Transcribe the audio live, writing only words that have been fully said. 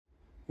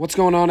What's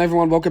going on,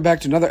 everyone? Welcome back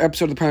to another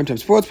episode of the Primetime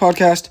Sports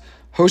Podcast,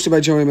 hosted by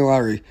Joey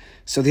Mallory.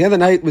 So the other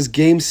night was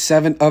Game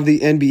 7 of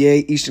the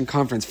NBA Eastern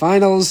Conference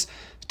Finals.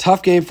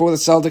 Tough game for the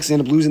Celtics. They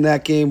ended up losing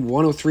that game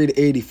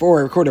 103-84.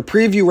 I recorded a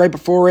preview right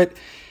before it,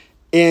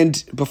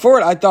 and before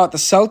it, I thought the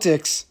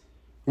Celtics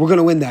were going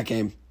to win that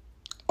game.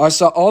 I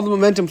saw all the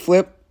momentum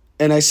flip,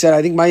 and I said,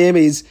 I think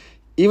Miami's,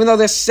 even though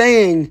they're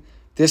saying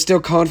they're still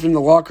confident in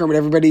the locker room and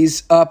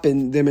everybody's up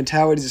and their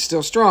mentalities are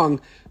still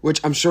strong, which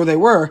I'm sure they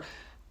were,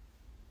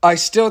 I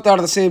still thought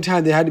at the same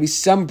time there had to be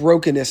some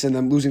brokenness in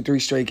them losing 3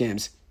 straight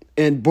games.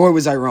 And boy,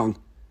 was I wrong.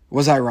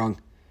 Was I wrong.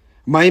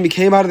 Miami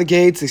came out of the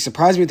gates. They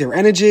surprised me with their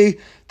energy.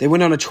 They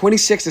went on a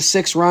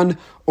 26-6 run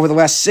over the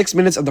last 6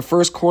 minutes of the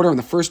first quarter and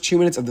the first 2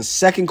 minutes of the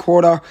second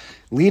quarter,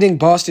 leading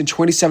Boston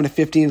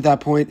 27-15 at that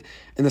point.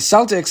 And the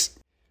Celtics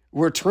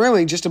were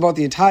trailing just about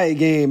the entire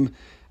game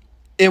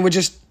and were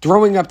just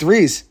throwing up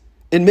threes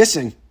and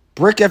missing.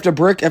 Brick after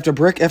brick after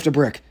brick after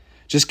brick.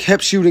 Just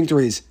kept shooting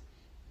threes.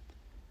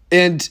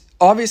 And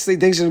obviously,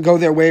 things didn't go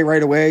their way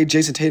right away.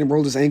 Jayson Tatum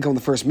rolled his ankle in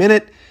the first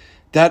minute.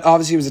 That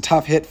obviously was a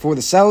tough hit for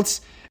the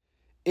Celts.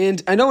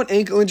 And I know an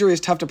ankle injury is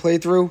tough to play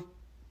through.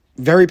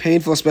 Very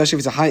painful, especially if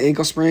it's a high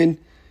ankle sprain.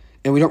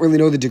 And we don't really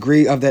know the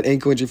degree of that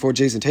ankle injury for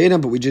Jayson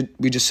Tatum, but we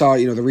just saw,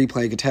 the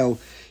replay. You could tell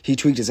he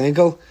tweaked his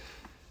ankle.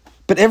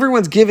 But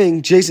everyone's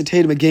giving Jayson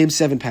Tatum a Game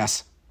 7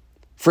 pass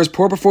for his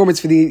poor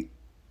performance for the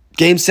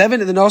Game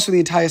 7 and then also the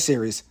entire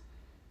series.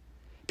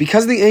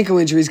 Because of the ankle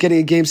injury, he's getting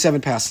a Game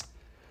 7 pass.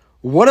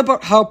 What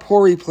about how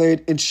poor he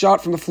played and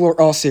shot from the floor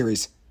all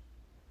series?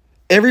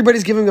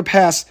 Everybody's giving him a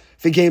pass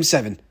for Game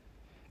 7.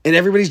 And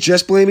everybody's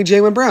just blaming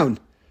Jaylen Brown.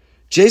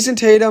 Jayson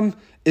Tatum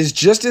is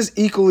just as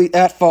equally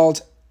at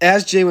fault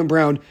as Jaylen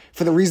Brown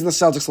for the reason the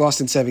Celtics lost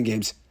in 7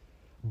 games.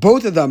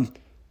 Both of them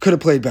could have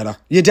played better.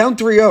 You're down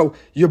 3-0,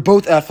 you're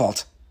both at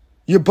fault.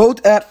 You're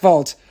both at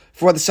fault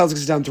for why the Celtics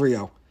is down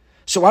 3-0.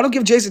 So I don't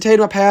give Jayson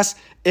Tatum a pass.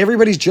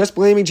 Everybody's just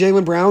blaming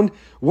Jaylen Brown.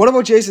 What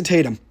about Jayson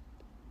Tatum?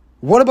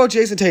 What about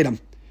Jayson Tatum?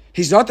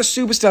 He's not the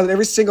superstar that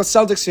every single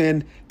Celtics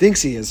fan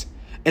thinks he is.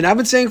 And I've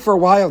been saying for a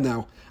while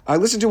now. I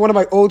listened to one of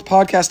my old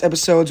podcast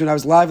episodes when I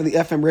was live on the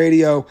FM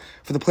radio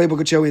for the Playbook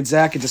with Joey and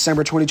Zach in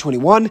December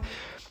 2021.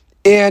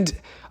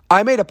 And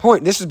I made a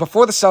point. This was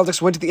before the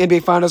Celtics went to the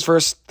NBA Finals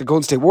versus the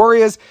Golden State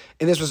Warriors.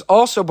 And this was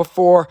also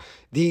before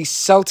the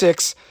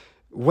Celtics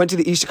went to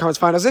the Eastern Conference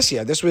Finals this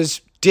year. This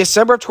was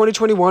December of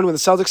 2021 when the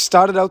Celtics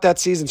started out that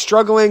season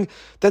struggling.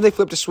 Then they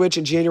flipped a switch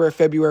in January,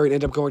 February, and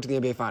ended up going to the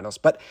NBA Finals.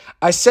 But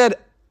I said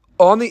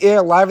on the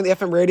air, live on the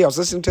FM radio, I was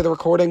listening to the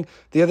recording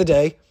the other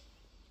day,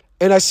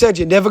 and I said,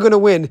 you're never going to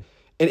win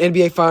an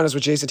NBA Finals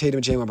with Jayson Tatum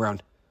and Jaylen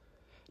Brown.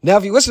 Now,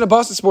 if you listen to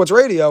Boston Sports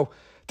Radio,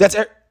 that's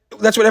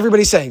what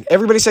everybody's saying.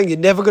 Everybody's saying you're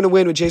never going to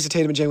win with Jayson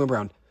Tatum and Jaylen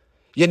Brown.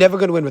 You're never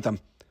going to win with them.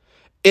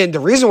 And the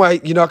reason why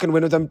you're not going to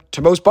win with them,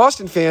 to most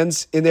Boston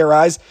fans, in their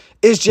eyes,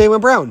 is Jaylen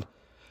Brown.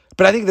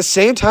 But I think at the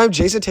same time,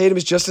 Jayson Tatum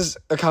is just as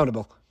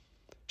accountable.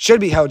 Should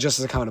be held just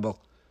as accountable.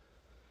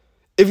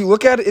 If you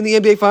look at it in the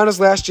NBA Finals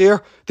last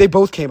year, they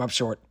both came up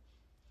short.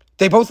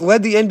 They both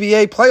led the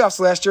NBA playoffs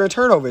last year in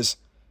turnovers.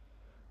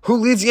 Who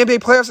leads the NBA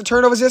playoffs in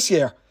turnovers this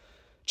year?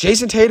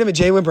 Jayson Tatum and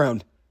Jaylen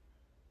Brown.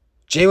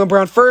 Jaylen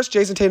Brown first,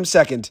 Jayson Tatum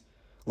second.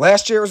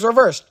 Last year it was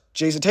reversed.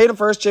 Jayson Tatum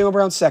first, Jaylen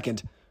Brown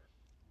second.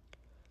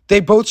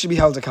 They both should be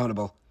held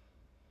accountable.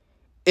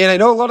 And I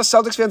know a lot of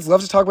Celtics fans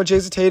love to talk about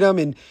Jayson Tatum,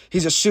 and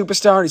he's a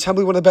superstar, and he's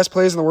humbly one of the best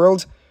players in the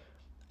world.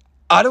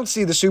 I don't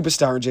see the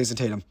superstar in Jayson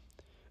Tatum.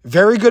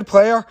 Very good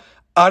player.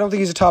 I don't think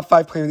he's a top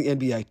 5 player in the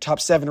NBA,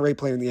 top 7 or 8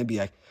 player in the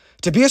NBA.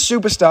 To be a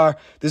superstar,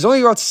 there's only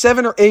about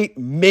 7 or 8,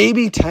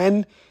 maybe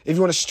 10, if you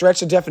want to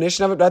stretch the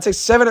definition of it, but I'd say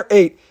 7 or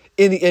 8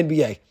 in the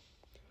NBA.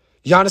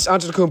 Giannis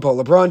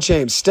Antetokounmpo, LeBron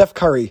James, Steph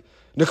Curry,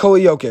 Nikola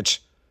Jokic,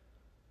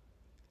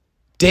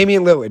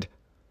 Damian Lillard.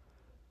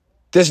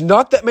 There's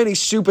not that many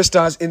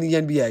superstars in the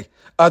NBA.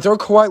 I'll throw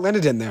Kawhi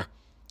Leonard in there.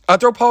 I'll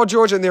throw Paul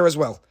George in there as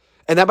well.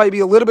 And that might be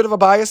a little bit of a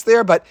bias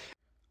there, but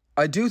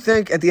I do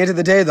think at the end of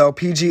the day, though,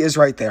 PG is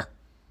right there.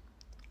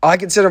 I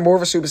consider more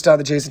of a superstar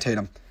than Jayson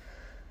Tatum.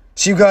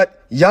 So you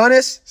got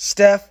Giannis,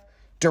 Steph,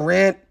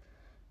 Durant,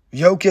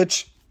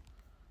 Jokic,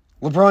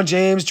 LeBron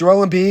James,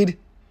 Joel Embiid,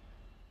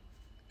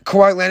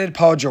 Kawhi Leonard,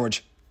 Paul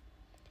George.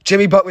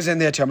 Jimmy Butler's in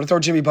there too. I'm going to throw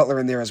Jimmy Butler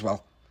in there as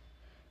well.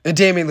 And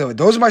Damian Lillard.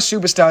 Those are my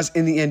superstars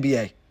in the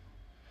NBA.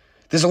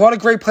 There's a lot of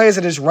great players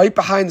that is right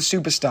behind the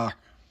superstar.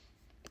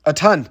 A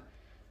ton.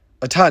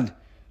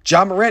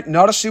 Ja Morant,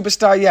 not a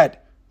superstar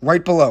yet.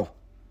 Right below.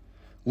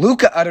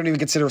 Luka, I don't even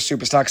consider a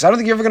superstar because I don't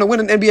think you're ever going to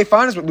win an NBA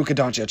Finals with Luka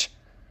Doncic.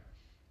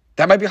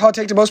 That might be a hot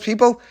take to most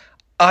people.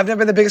 I've never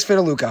been the biggest fan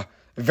of Luka.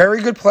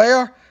 Very good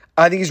player.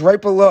 I think he's right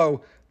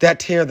below that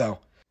tier, though.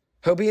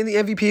 He'll be in the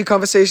MVP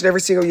conversation every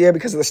single year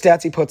because of the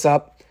stats he puts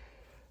up.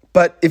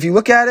 But if you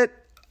look at it,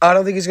 I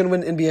don't think he's going to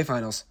win NBA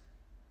Finals.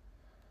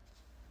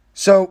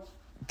 So,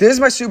 there's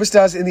my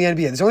superstars in the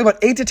NBA. There's only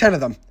about 8 to 10 of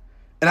them.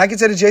 And I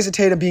consider Jayson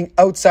Tatum being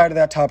outside of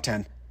that top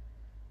 10.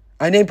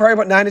 I named probably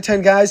about 9 to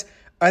 10 guys.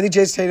 I think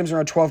Jayson Tatum's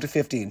around 12 to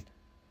 15.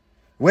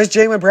 Where's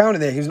Jaylen Brown in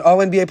there? He was an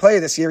all-NBA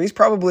player this year. He's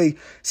probably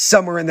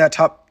somewhere in that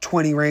top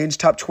 20 range,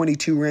 top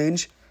 22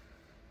 range.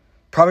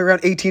 Probably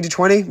around 18 to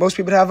 20, most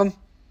people have him.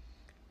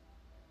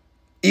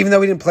 Even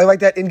though he didn't play like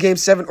that in Game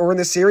 7 or in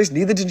this series,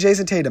 neither did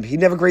Jayson Tatum. He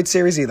didn't have a great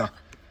series either.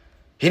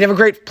 He didn't have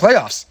a great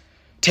playoffs.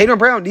 Tatum and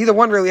Brown, neither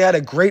one really had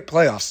a great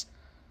playoffs.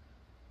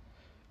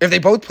 If they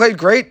both played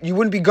great, you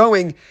wouldn't be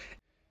going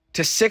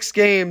to 6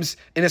 games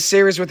in a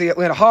series with the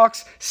Atlanta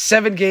Hawks,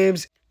 7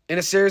 games in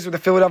a series with the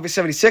Philadelphia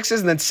 76ers,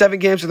 and then 7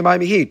 games with the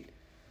Miami Heat.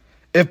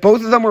 If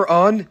both of them were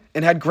on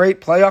and had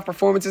great playoff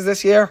performances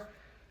this year,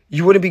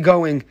 you wouldn't be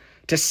going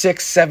to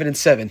 6, 7, and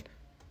 7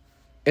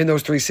 in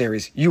those 3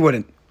 series. You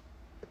wouldn't.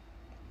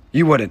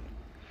 You wouldn't.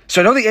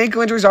 So I know the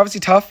ankle injury is obviously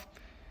tough,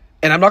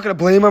 and I'm not going to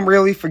blame him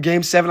really for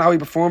Game 7, how he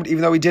performed,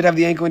 even though he did have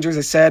the ankle injury, as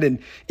I said, and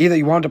either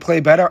he wanted to play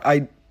better.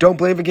 I don't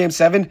blame him for Game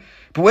 7.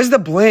 But where's the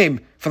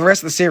blame for the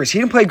rest of the series? He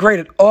didn't play great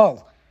at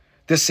all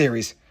this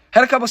series.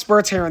 Had a couple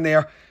spurts here and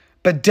there,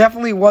 but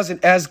definitely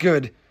wasn't as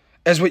good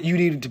as what you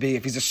need him to be.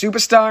 If he's a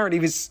superstar and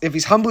if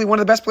he's humbly one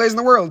of the best players in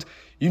the world,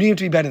 you need him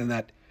to be better than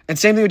that. And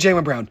same thing with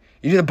Jaylen Brown.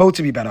 You need them both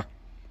to be better.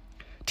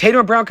 Tatum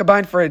and Brown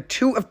combined for a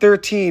 2 of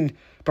 13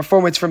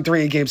 performance from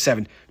 3 in Game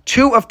 7.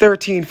 2 of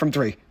 13 from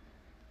 3.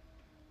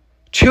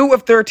 2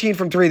 of 13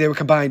 from 3 they were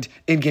combined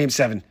in Game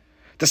 7.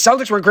 The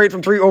Celtics weren't great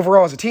from 3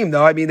 overall as a team,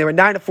 though. I mean, they were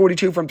 9 of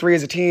 42 from 3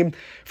 as a team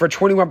for a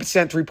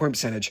 21% three-point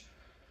percentage,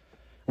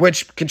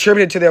 which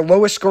contributed to their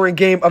lowest scoring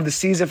game of the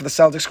season for the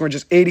Celtics, scoring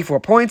just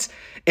 84 points,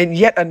 and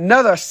yet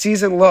another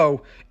season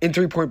low in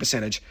three-point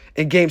percentage.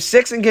 In Game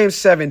 6 and Game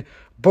 7,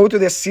 both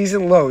of their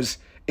season lows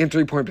in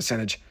three-point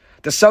percentage.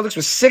 The Celtics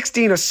were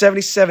 16 of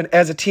 77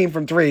 as a team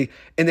from 3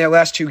 in their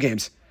last 2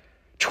 games.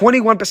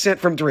 21%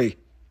 from 3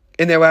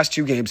 in their last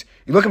 2 games.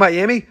 You look at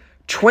Miami,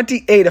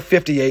 28 of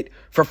 58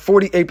 for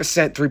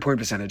 48% three-point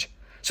percentage.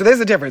 So there's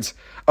the difference.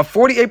 A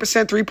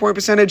 48% three-point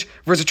percentage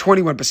versus a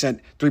 21%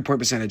 three-point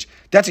percentage.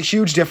 That's a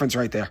huge difference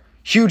right there.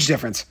 Huge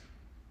difference.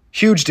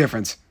 Huge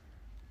difference.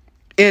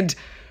 And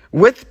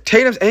with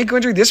Tatum's ankle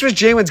injury, this was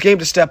Jaylen's game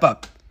to step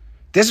up.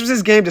 This was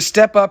his game to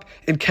step up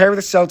and carry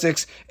the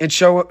Celtics and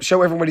show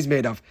everyone what he's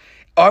made of.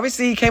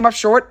 Obviously, he came up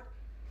short.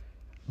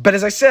 But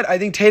as I said, I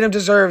think Tatum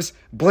deserves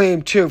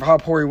blame, too, for how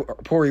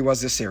poor he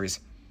was this series.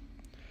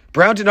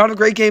 Brown did not have a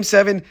great Game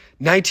 7.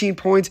 19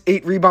 points,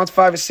 8 rebounds,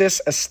 5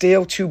 assists, a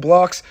steal, 2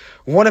 blocks,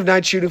 1 of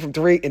 9 shooting from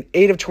 3, and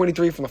 8 of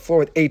 23 from the floor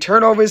with 8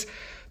 turnovers.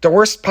 The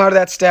worst part of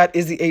that stat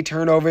is the 8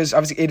 turnovers.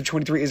 Obviously, 8 of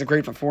 23 is a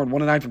great from 4, and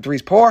 1 of 9 from 3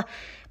 is poor.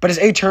 But his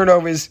 8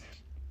 turnovers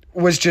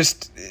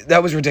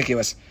that was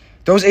ridiculous.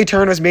 Those 8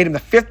 turnovers made him the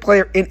 5th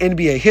player in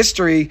NBA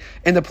history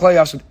in the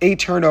playoffs with 8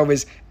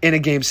 turnovers in a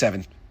Game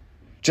 7.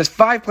 Just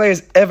 5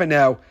 players ever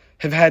now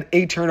have had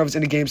 8 turnovers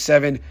in a Game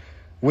 7,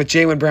 with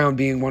Jaylen Brown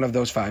being one of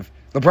those 5.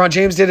 LeBron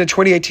James did in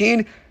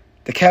 2018.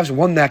 The Cavs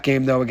won that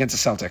game, though,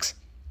 against the Celtics.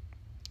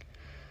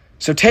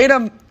 So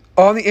Tatum,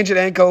 on the injured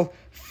ankle,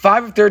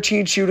 5 of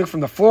 13 shooting from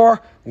the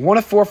floor, 1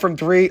 of 4 from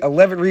 3,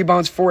 11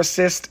 rebounds, 4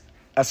 assists,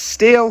 a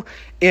steal,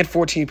 and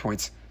 14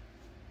 points.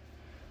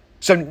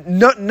 So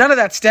none of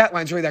that stat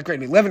line is really that great. I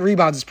mean, 11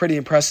 rebounds is pretty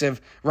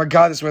impressive,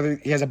 regardless whether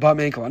he has a bum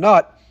ankle or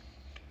not.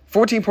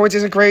 14 points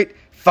isn't great.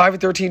 5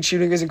 of 13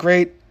 shooting isn't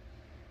great.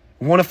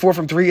 1 of 4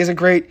 from 3 isn't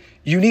great.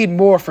 You need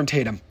more from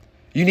Tatum.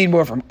 You need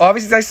more from him.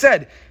 Obviously, as I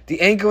said,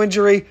 the ankle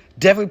injury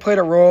definitely played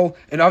a role,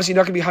 and obviously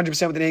not going to be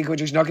 100% with an ankle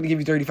injury. He's not going to give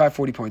you 35,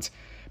 40 points.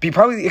 But you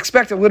probably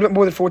expect a little bit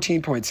more than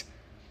 14 points.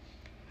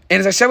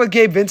 And as I said with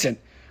Gabe Vincent,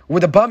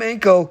 with a bum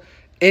ankle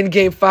in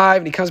Game 5,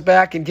 and he comes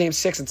back in Game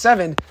 6 and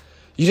 7,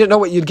 you didn't know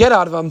what you'd get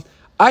out of him.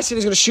 I said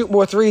he's going to shoot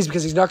more threes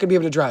because he's not going to be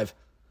able to drive.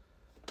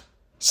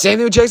 Same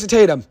thing with Jayson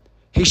Tatum.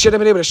 He should have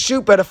been able to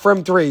shoot better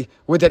from 3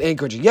 with that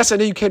ankle injury. Yes, I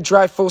know you can't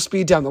drive full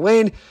speed down the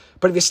lane,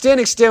 but if you're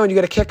standing still and you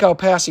got a kick-out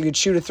pass and you can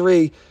shoot a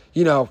 3,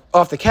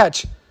 off the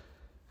catch,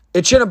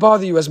 it shouldn't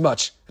bother you as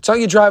much. It's not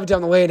like you drive it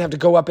down the lane and have to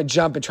go up and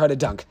jump and try to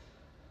dunk,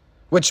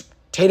 which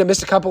Tatum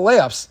missed a couple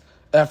layups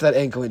after that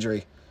ankle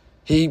injury.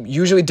 He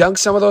usually dunks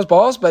some of those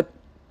balls, but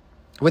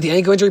with the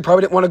ankle injury, he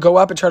probably didn't want to go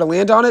up and try to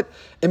land on it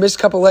and missed a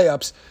couple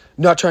layups,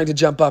 not trying to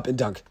jump up and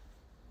dunk.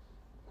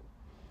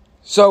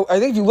 So I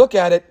think if you look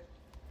at it,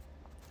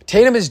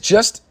 Tatum is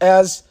just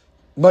as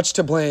much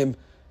to blame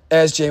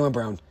as Jaylen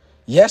Brown.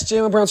 Yes,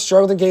 Jaylen Brown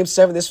struggled in Game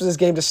 7. This was his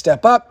game to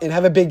step up and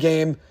have a big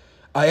game.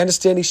 I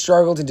understand he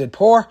struggled and did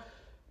poor,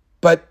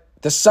 but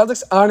the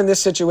Celtics aren't in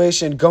this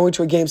situation going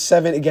to a Game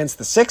 7 against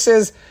the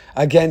Sixers,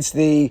 against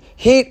the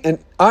Heat, and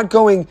aren't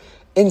going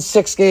in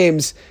 6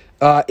 games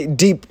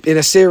deep in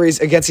a series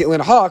against the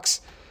Atlanta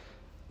Hawks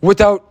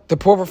without the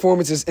poor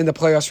performances in the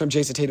playoffs from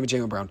Jayson Tatum and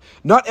Jaylen Brown.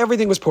 Not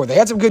everything was poor. They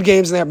had some good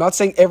games in there. I'm not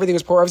saying everything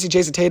was poor. Obviously,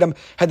 Jayson Tatum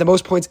had the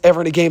most points ever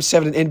in a Game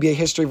 7 in NBA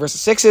history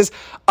versus Sixers.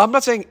 I'm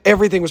not saying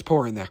everything was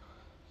poor in there.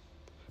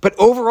 But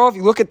overall, if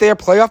you look at their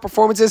playoff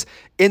performances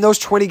in those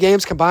 20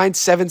 games combined,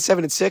 7,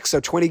 7, and 6, so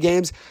 20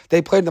 games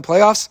they played in the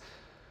playoffs,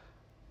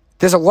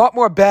 there's a lot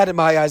more bad in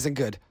my eyes than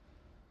good.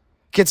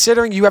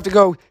 Considering you have to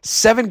go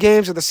 7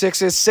 games with the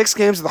Sixers, 6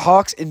 games with the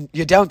Hawks, and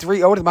you're down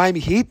 3-0 to the Miami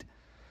Heat,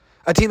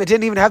 a team that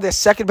didn't even have their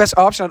second best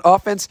option on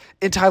offense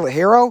in Tyler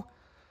Hero.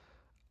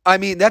 I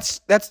mean, that's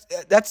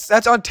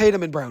on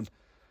Tatum and Brown.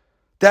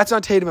 That's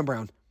on Tatum and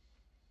Brown.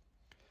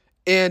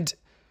 And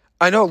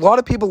I know a lot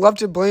of people love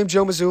to blame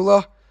Joe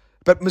Mazzulla,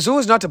 but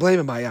Mazzulla's not to blame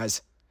in my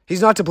eyes.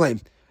 He's not to blame.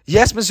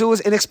 Yes,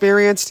 Mazzulla's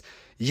inexperienced.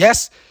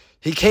 Yes,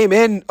 he came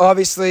in,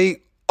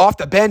 obviously, off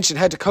the bench and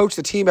had to coach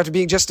the team after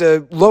being just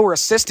a lower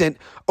assistant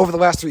over the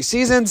last 3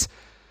 seasons.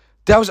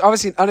 That was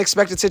obviously an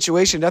unexpected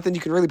situation, nothing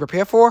you can really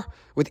prepare for,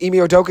 with Ime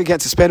Udoka getting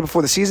suspended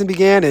before the season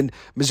began, and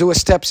Mazzulla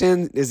steps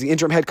in as the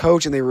interim head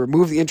coach, and they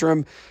remove the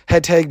interim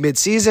head tag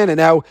mid-season, and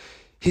now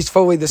he's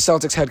fully the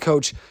Celtics head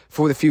coach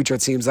for the future,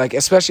 it seems like,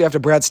 especially after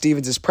Brad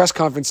Stevens' press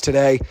conference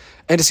today,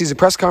 end-of-season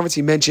press conference,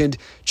 he mentioned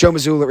Joe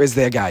Mazzulla is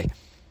their guy.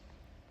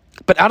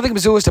 But I don't think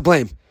Mazzulla's to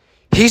blame.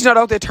 He's not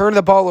out there turning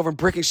the ball over and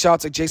breaking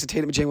shots like Jayson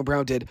Tatum and Jaylen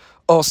Brown did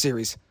all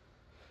series.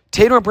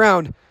 Tatum and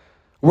Brown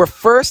were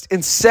first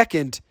and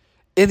second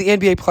in the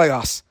NBA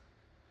playoffs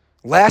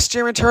last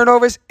year in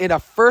turnovers, and are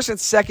first and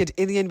second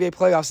in the NBA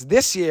playoffs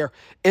this year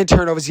in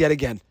turnovers yet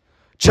again.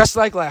 Just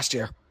like last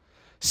year.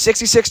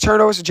 66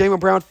 turnovers for Jaylen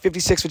Brown,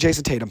 56 for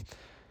Jayson Tatum.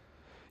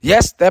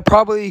 Yes, that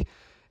probably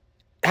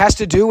has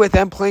to do with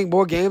them playing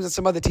more games than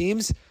some other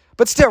teams,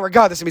 but still,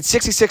 regardless,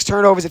 66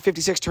 turnovers and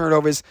 56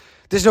 turnovers,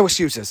 there's no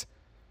excuses.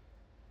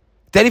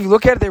 Then if you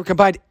look at it, they were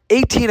combined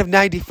 18 of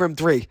 90 from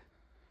 3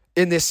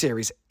 in this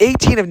series.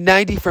 18 of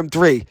 90 from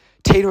 3,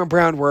 Tatum and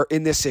Brown were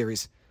in this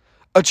series.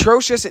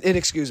 Atrocious and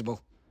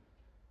inexcusable.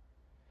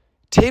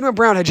 Tatum and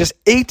Brown had just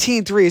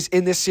 18 threes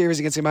in this series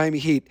against the Miami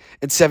Heat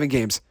in 7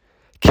 games.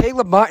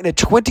 Caleb Martin had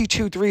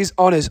 22 threes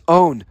on his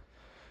own.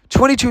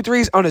 22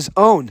 threes on his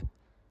own.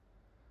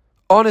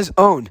 On his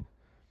own.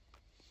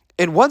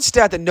 And one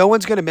stat that no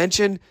one's going to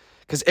mention,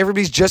 because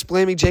everybody's just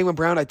blaming Jaylen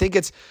Brown, I think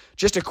it's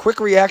just a quick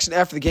reaction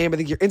after the game. I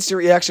think your instant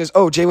reaction is,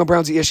 oh, Jaylen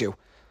Brown's the issue.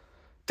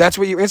 That's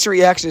what your instant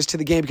reaction is to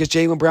the game, because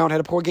Jaylen Brown had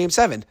a poor Game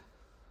 7.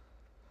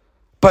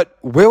 But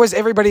where was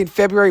everybody in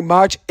February,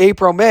 March,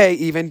 April, May,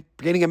 even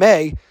beginning of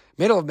May,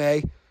 middle of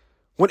May,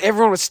 when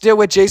everyone was still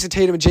with Jayson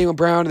Tatum and Jaylen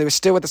Brown, and they were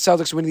still with the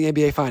Celtics winning the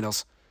NBA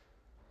Finals?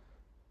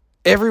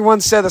 Everyone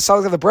said the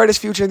Celtics have the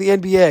brightest future in the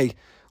NBA.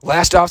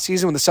 Last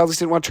offseason, when the Celtics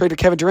didn't want to trade for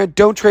Kevin Durant,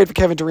 don't trade for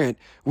Kevin Durant.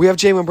 We have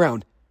Jaylen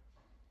Brown.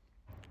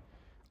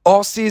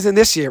 All season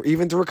this year,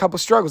 even through a couple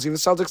of struggles, even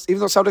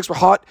though Celtics were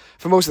hot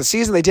for most of the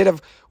season, they did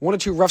have 1 or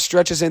 2 rough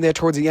stretches in there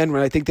towards the end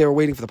when I think they were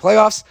waiting for the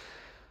playoffs.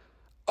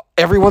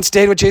 Everyone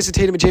stayed with Jayson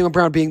Tatum and Jaylen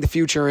Brown being the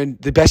future and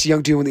the best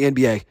young duo in the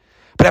NBA.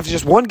 But after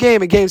just one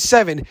game in Game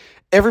 7,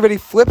 everybody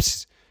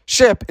flips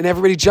ship and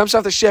everybody jumps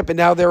off the ship, and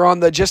now they're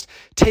on the just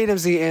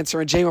Tatum's the answer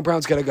and Jaylen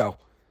Brown's got to go.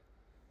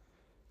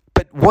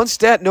 But one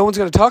stat no one's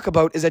going to talk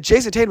about is that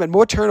Jayson Tatum had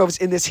more turnovers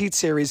in this Heat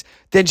series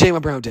than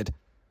Jaylen Brown did.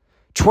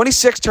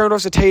 26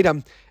 turnovers for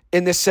Tatum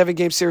in this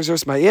 7-game series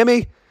versus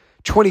Miami.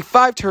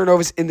 25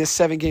 turnovers in this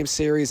 7-game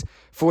series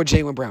for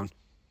Jaylen Brown.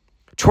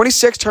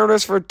 26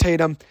 turnovers for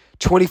Tatum,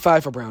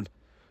 25 for Brown.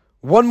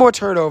 One more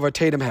turnover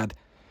Tatum had.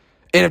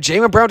 And if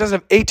Jaylen Brown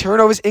doesn't have 8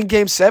 turnovers in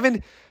Game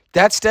 7,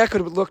 that stat could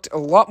have looked a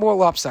lot more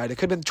lopsided. It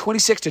could have been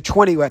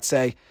 26-20, let's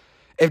say,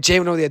 if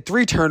Jaylen only had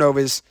 3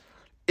 turnovers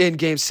in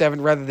Game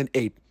 7 rather than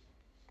 8.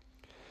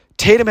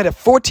 Tatum had a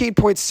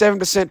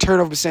 14.7%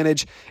 turnover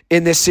percentage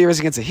in this series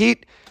against the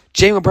Heat.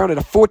 Jaylen Brown had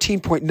a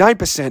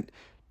 14.9%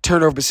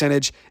 turnover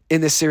percentage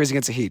in this series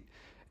against the Heat.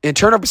 And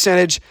turnover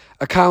percentage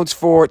accounts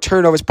for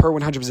turnovers per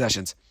 100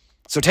 possessions.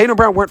 So Tatum and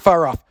Brown weren't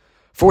far off.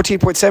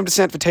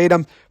 14.7% for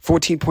Tatum,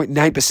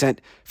 14.9%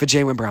 for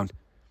Jaylen Brown.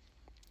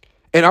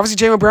 And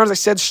obviously Jaylen Brown, as I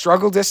said,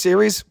 struggled this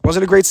series.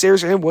 Wasn't a great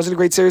series for him. Wasn't a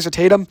great series for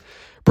Tatum.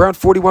 Brown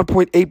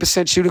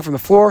 41.8% shooting from the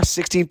floor,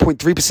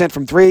 16.3%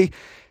 from 3,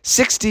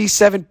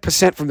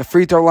 67% from the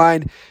free throw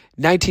line,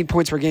 19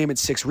 points per game and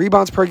 6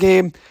 rebounds per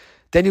game.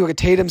 Then you look at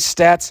Tatum's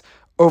stats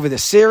over the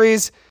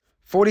series.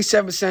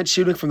 47%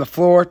 shooting from the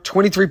floor,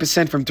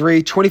 23% from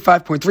 3,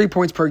 25.3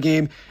 points per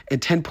game, and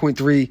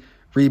 10.3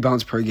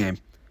 rebounds per game.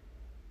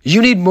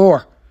 You need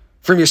more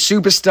from your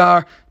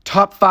superstar,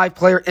 top 5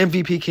 player,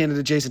 MVP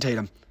candidate, Jayson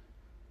Tatum.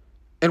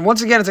 And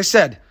once again, as I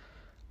said,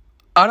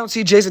 I don't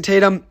see Jayson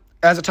Tatum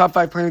as a top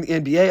 5 player in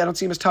the NBA. I don't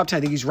see him as top 10. I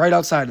think he's right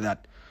outside of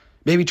that.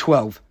 Maybe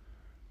 12.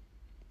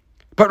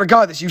 But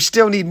regardless, you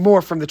still need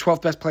more from the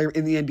 12th best player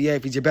in the NBA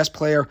if he's your best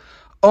player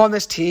on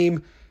this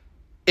team.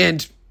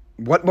 And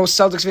what most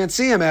Celtics fans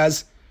see him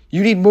as,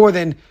 you need more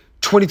than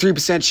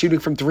 23% shooting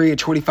from 3 and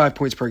 25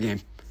 points per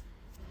game.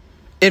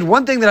 And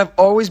one thing that I've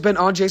always been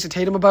on Jayson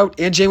Tatum about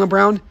and Jaylen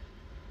Brown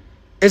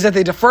is that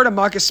they defer to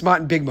Marcus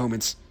Smart in big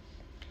moments.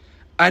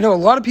 I know a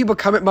lot of people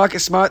come at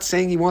Marcus Smart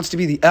saying he wants to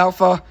be the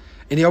alpha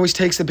and he always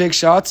takes the big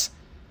shots.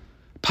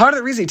 Part of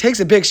the reason he takes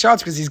the big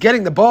shots is because he's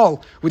getting the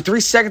ball with 3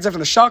 seconds after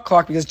the shot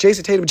clock because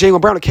Jayson Tatum and Jaylen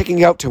Brown are kicking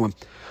it out to him.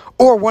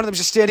 Or one of them's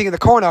just standing in the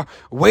corner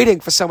waiting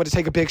for someone to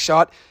take a big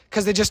shot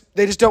because they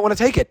just don't want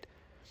to take it.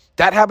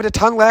 That happened a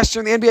ton last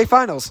year in the NBA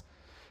Finals.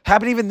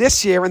 Happened even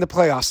this year in the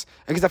playoffs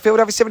against the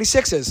Philadelphia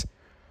 76ers.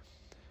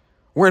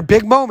 Where in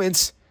big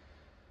moments,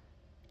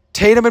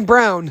 Tatum and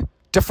Brown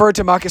deferred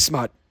to Marcus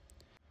Smart.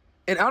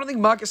 And I don't think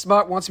Marcus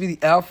Smart wants to be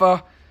the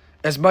alpha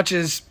as much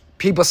as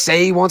people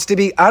say he wants to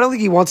be. I don't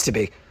think he wants to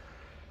be.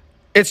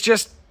 It's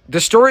just the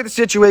story of the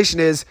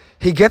situation is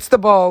he gets the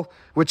ball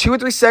with 2 or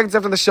 3 seconds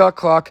after the shot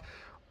clock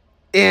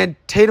And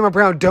Tatum and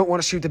Brown don't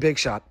want to shoot the big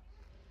shot.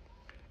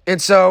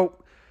 And so,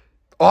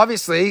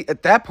 obviously,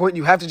 at that point,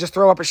 you have to just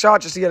throw up a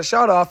shot just to get a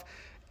shot off.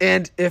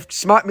 And if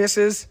Smart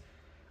misses,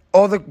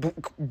 all the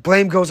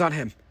blame goes on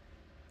him.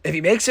 If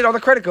he makes it, all the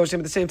credit goes to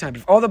him at the same time.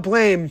 If all the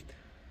blame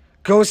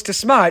goes to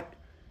Smart,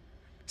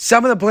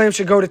 some of the blame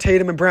should go to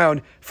Tatum and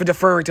Brown for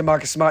deferring to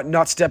Marcus Smart and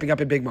not stepping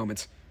up in big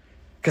moments.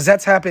 Because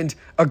that's happened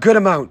a good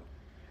amount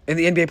in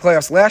the NBA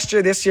playoffs last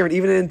year, this year, and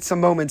even in some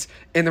moments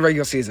in the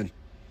regular season.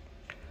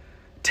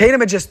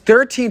 Tatum had just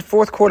 13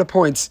 fourth-quarter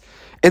points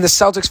in the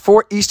Celtics'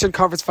 4 Eastern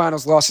Conference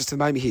Finals losses to the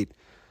Miami Heat.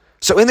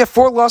 So in their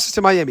 4 losses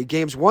to Miami,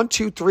 games 1,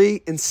 2,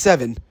 3, and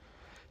 7,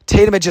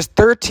 Tatum had just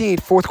 13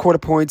 fourth-quarter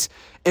points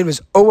and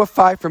was 0 of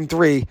 5 from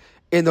 3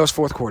 in those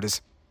fourth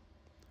quarters.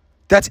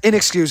 That's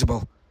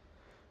inexcusable.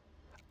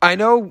 I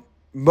know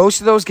most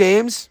of those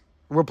games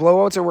were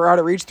blowouts and were out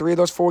of reach. 3 of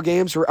those 4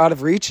 games were out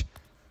of reach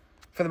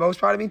for the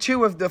most part.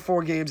 2 of the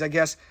 4 games, I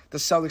guess, the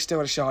Celtics still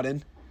had a shot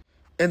in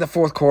the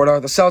fourth quarter.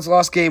 The Celtics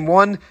lost game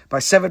 1 by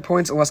 7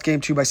 points and lost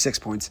game 2 by 6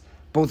 points.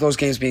 Both those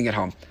games being at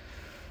home.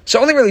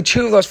 So only really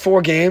 2 of those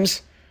 4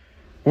 games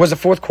was the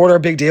fourth quarter a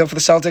big deal for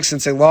the Celtics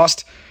since they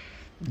lost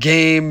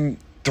game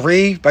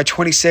 3 by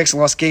 26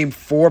 and lost game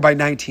 4 by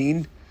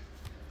 19.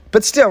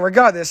 But still,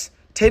 regardless,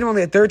 Tatum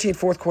only had 13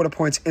 fourth quarter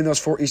points in those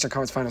 4 Eastern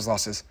Conference Finals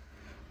losses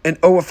and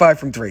 0 of 5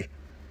 from 3.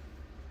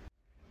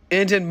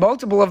 And in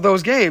multiple of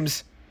those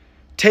games,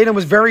 Tatum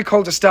was very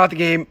cold to start the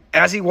game,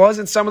 as he was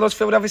in some of those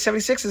Philadelphia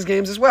 76ers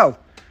games as well,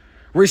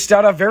 where he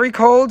started off very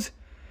cold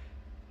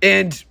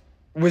and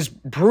was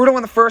brutal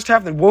in the first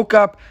half, then woke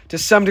up to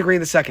some degree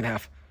in the second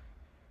half.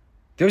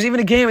 There was even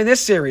a game in this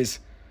series,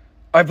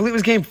 I believe it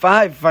was game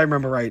 5, if I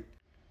remember right,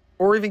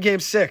 or even game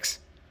 6,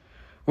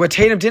 where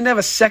Tatum didn't have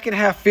a second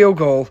half field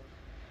goal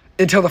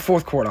until the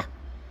fourth quarter.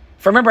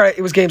 If I remember right,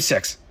 it was game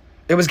 6.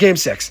 It was game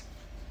 6.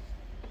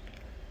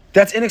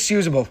 That's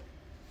inexcusable.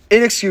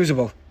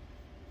 Inexcusable.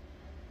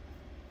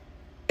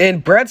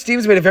 And Brad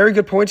Stevens made a very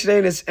good point today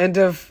in his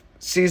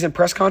end-of-season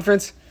press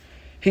conference.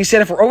 He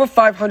said if we're over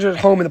 500 at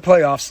home in the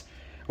playoffs,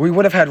 we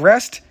would have had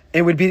rest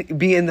and would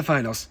be in the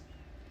finals.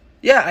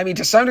 Yeah,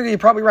 to some degree, you're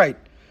probably right.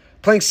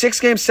 Playing 6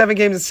 games, 7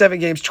 games, and 7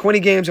 games, 20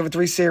 games over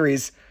 3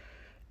 series,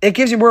 it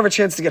gives you more of a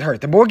chance to get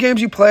hurt. The more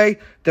games you play,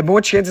 the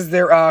more chances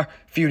there are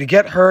for you to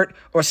get hurt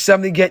or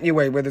something get in your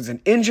way, whether it's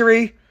an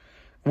injury,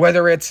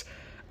 whether it's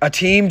a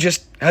team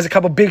just has a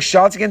couple big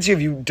shots against you.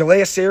 If you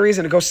delay a series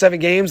and it goes 7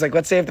 games, like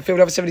let's say if the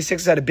Philadelphia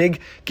 76ers had a big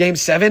game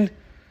 7,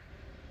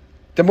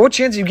 the more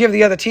chances you give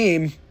the other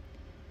team,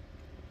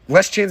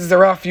 less chances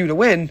there are for you to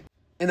win.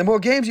 And the more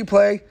games you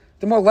play,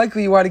 the more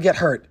likely you are to get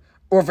hurt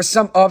or for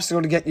some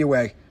obstacle to get in your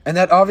way. And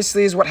that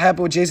obviously is what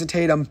happened with Jayson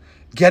Tatum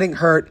getting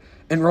hurt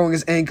and rolling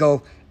his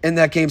ankle in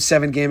that game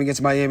 7 game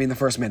against Miami in the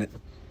first minute.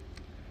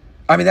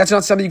 That's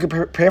not something you can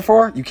prepare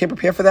for. You can't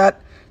prepare for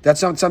that.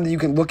 That's not something you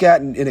can look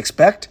at and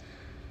expect.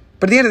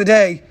 But at the end of the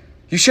day,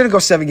 you shouldn't go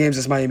 7 games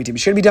as Miami team. You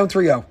shouldn't be down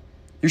 3-0.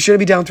 You shouldn't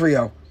be down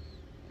 3-0.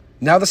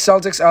 Now the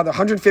Celtics are the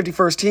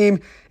 151st team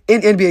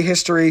in NBA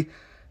history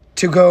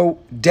to go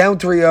down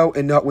 3-0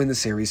 and not win the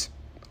series.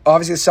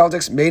 Obviously, the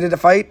Celtics made it a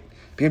fight,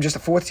 became just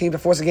the 4th team to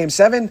force a game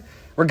 7.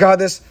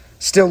 Regardless,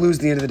 still lose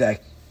at the end of the day.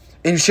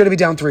 And you shouldn't be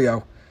down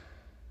 3-0.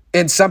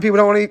 And some people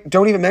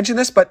don't even mention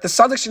this, but the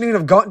Celtics shouldn't even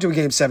have gotten to a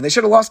game 7. They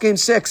should have lost game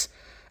 6.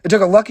 It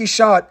took a lucky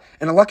shot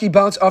and a lucky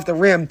bounce off the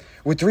rim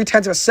with 0.3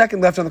 of a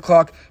second left on the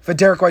clock for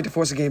Derek White to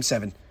force a game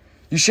 7.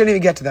 You shouldn't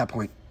even get to that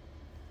point.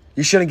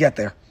 You shouldn't get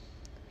there.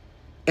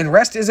 And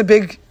rest is a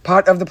big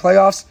part of the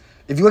playoffs.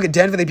 If you look at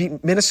Denver, they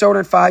beat Minnesota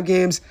in 5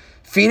 games.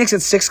 Phoenix in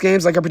 6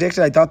 games, like I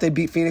predicted. I thought they'd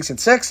beat Phoenix in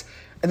 6.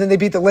 And then they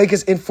beat the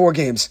Lakers in 4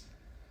 games.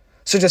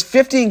 So just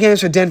 15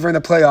 games for Denver in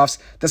the playoffs.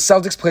 The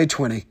Celtics played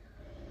 20.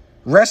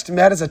 Rest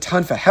matters a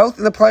ton for health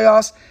in the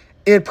playoffs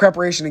and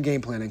preparation and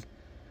game planning.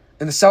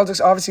 And the Celtics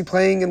obviously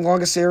playing in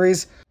longer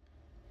series,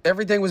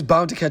 everything was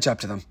bound to catch up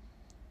to them.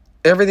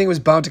 Everything was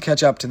bound to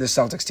catch up to this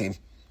Celtics team.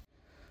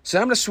 So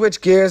I'm going to switch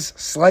gears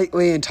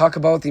slightly and talk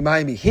about the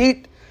Miami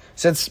Heat.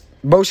 Since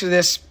most of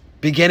this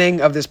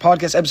beginning of this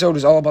podcast episode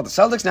was all about the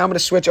Celtics, now I'm going to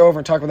switch over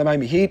and talk about the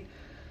Miami Heat.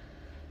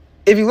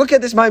 If you look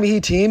at this Miami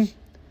Heat team,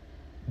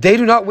 they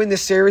do not win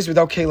this series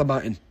without Caleb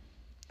Martin.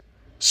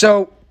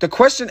 So the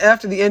question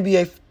after the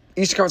NBA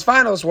Eastern Conference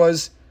Finals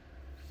was,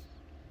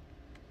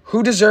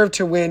 who deserved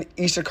to win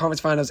Eastern Conference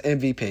Finals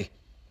MVP?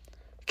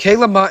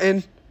 Caleb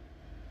Martin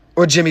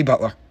or Jimmy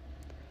Butler?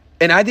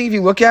 And I think if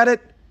you look at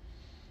it,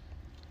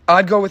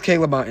 I'd go with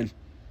Caleb Martin.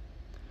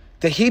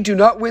 The Heat do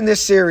not win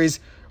this series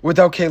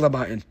without Caleb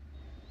Martin.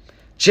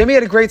 Jimmy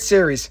had a great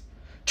series.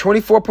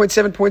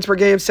 24.7 points per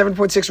game,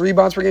 7.6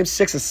 rebounds per game,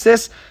 6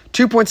 assists,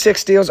 2.6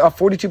 steals off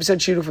 42%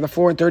 shooting from the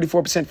floor and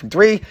 34% from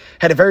 3.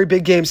 Had a very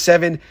big game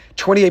 7,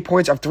 28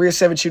 points off 3 of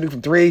 7 shooting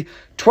from 3,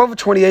 12 of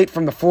 28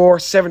 from the floor,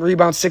 7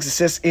 rebounds, 6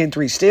 assists, and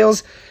 3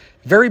 steals.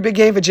 Very big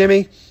game for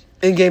Jimmy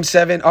in game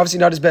 7. Obviously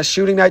not his best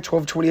shooting night,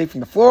 12 of 28 from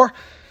the floor.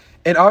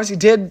 And obviously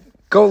did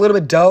go a little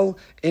bit dull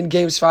in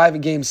games 5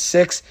 and game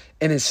 6.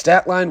 And his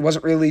stat line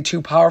wasn't really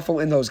too powerful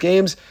in those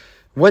games.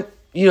 Went,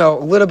 a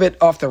little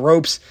bit off the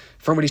ropes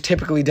from what he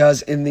typically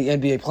does in the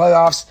NBA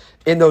playoffs,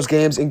 in those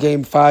games, in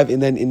Game 5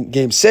 and then in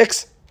Game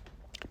 6.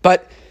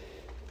 But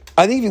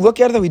I think if you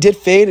look at it, though, he did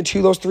fade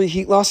into those 3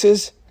 Heat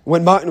losses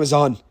when Martin was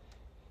on.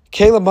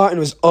 Caleb Martin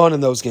was on in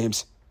those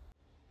games.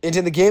 And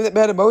in the game that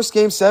mattered most,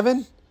 Game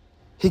 7,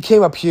 he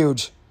came up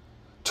huge.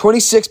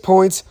 26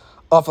 points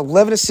off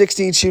 11 of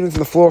 16 shooting from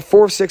the floor,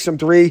 4 of 6 from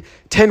 3,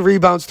 10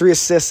 rebounds, 3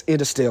 assists,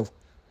 and a steal.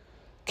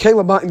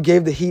 Caleb Martin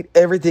gave the Heat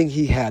everything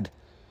he had.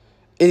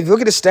 And if you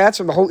look at his stats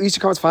from the whole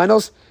Eastern Conference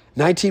Finals,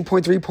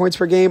 19.3 points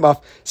per game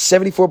off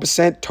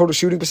 74% total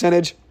shooting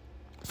percentage,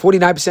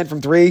 49%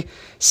 from 3,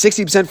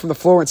 60% from the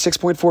floor, and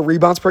 6.4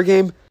 rebounds per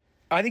game.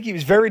 I think he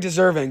was very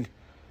deserving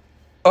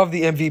of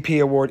the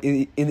MVP award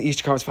in the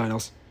Eastern Conference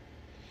Finals.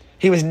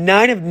 He was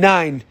 9 of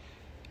 9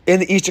 in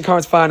the Eastern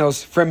Conference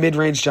Finals from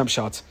mid-range jump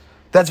shots.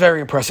 That's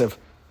very impressive.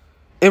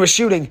 And was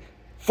shooting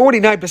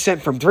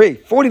 49% from 3.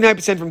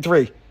 49% from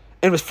 3.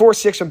 And was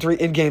 4-6 from 3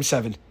 in Game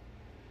 7.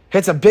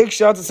 Hit some big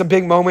shots and some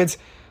big moments.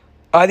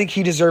 I think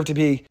he deserved to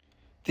be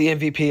the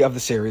MVP of the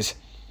series.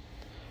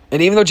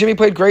 And even though Jimmy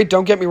played great,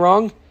 don't get me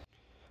wrong,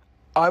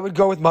 I would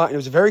go with Martin. It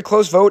was a very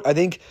close vote. I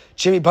think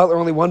Jimmy Butler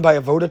only won by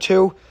a vote or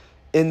two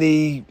in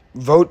the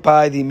vote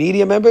by the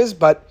media members.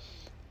 But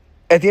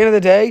at the end of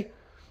the day,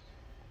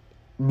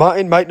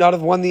 Martin might not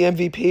have won the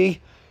MVP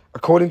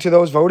according to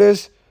those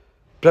voters.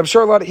 But I'm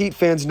sure a lot of Heat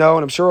fans know,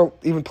 and I'm sure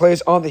even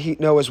players on the Heat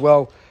know as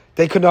well,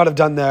 they could not have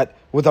done that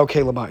without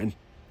Caleb Martin.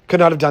 Could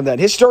not have done that.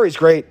 His story is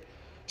great.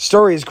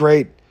 Story is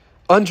great.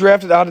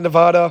 Undrafted out of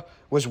Nevada,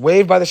 was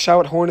waived by the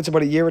Charlotte Hornets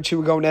about a year or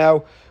two ago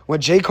now, when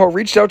J. Cole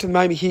reached out to the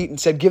Miami Heat and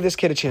said, give this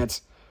kid a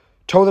chance.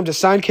 Told them to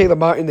sign Caleb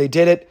Martin. They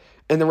did it,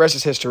 and the rest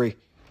is history.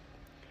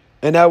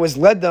 And now has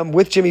led them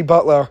with Jimmy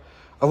Butler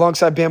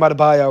alongside Bam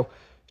Adebayo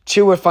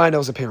to a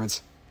finals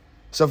appearance.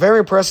 So very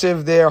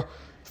impressive there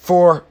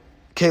for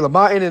Caleb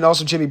Martin and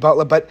also Jimmy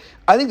Butler. But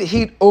I think the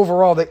Heat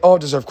overall, they all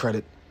deserve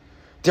credit.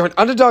 They're an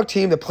underdog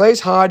team that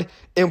plays hard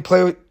and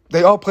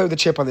they all play with a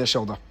chip on their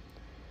shoulder.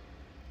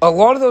 A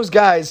lot of those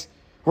guys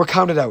were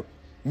counted out.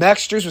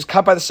 Max Strus was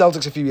cut by the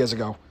Celtics a few years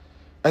ago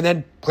and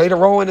then played a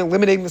role in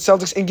eliminating the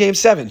Celtics in Game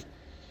 7.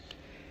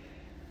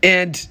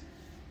 And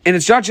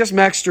it's not just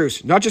Max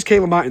Strus, not just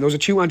Caleb Martin. Those are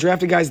 2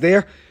 undrafted guys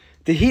there.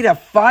 The Heat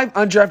have 5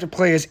 undrafted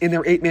players in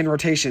their 8-man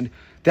rotation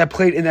that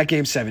played in that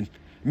Game 7.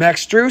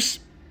 Max Strus,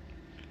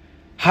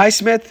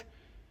 Highsmith,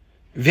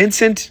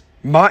 Vincent,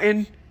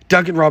 Martin,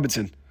 Duncan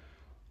Robinson.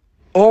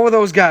 All of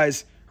those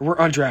guys were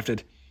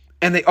undrafted,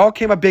 and they all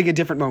came up big in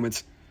different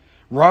moments.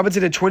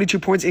 Robinson had 22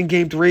 points in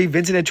Game 3.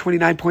 Vincent had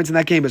 29 points in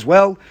that game as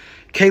well.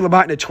 Caleb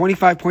Martin had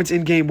 25 points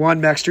in Game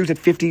 1. Max Strus had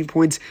 15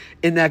 points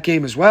in that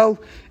game as well.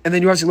 And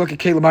then you also look at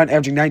Caleb Martin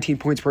averaging 19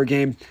 points per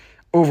game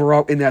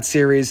overall in that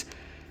series.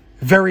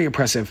 Very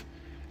impressive.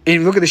 And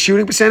you look at the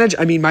shooting percentage.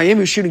 I mean, Miami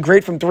was shooting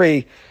great from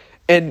 3,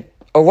 and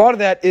a lot of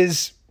that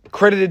is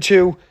credited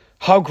to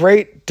how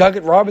great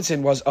Duncan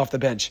Robinson was off the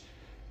bench.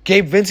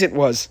 Gabe Vincent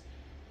was.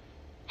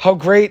 How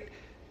great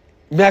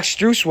Max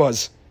Strus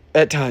was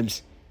at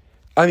times.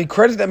 I mean,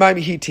 credit to that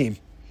Miami Heat team.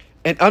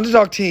 An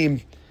underdog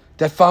team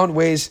that found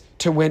ways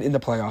to win in the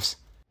playoffs.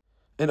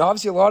 And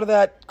obviously a lot of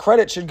that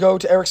credit should go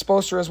to Erik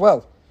Spoelstra as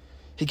well.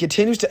 He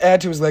continues to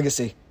add to his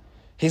legacy.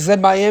 He's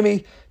led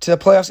Miami to the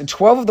playoffs in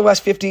 12 of the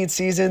last 15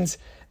 seasons,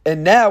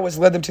 and now has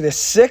led them to their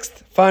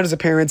 6th finals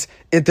appearance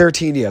in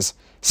 13 years.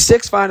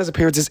 6 finals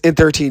appearances in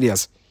 13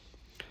 years.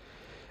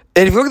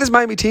 And if you look at this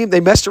Miami team, they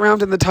messed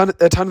around in a ton of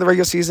the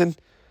regular season,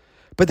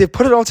 but they've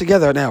put it all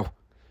together now.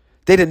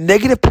 They had a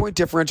negative point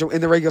differential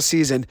in the regular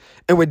season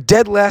and were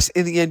dead last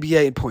in the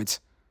NBA in points.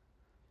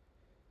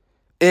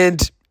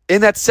 And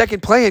in that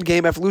second play-in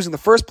game, after losing the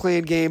first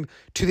play-in game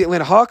to the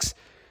Atlanta Hawks,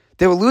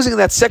 they were losing in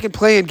that second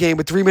play-in game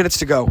with 3 minutes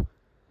to go.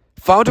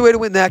 Found a way to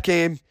win that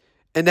game,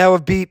 and now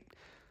have beat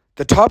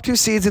the top 2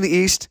 seeds in the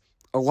East,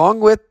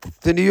 along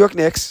with the New York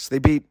Knicks. They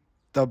beat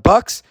the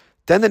Bucks,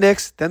 then the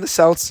Knicks, then the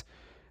Celtics,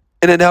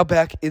 and are now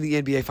back in the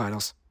NBA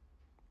Finals.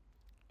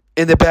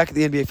 And they're back at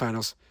the NBA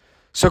Finals.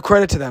 So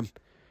credit to them.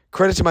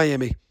 Credit to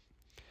Miami.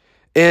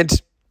 And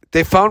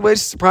they found ways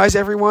to surprise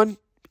everyone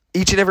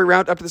each and every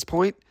round up to this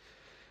point.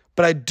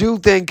 But I do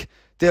think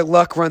their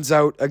luck runs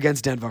out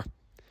against Denver.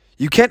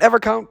 You can't ever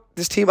count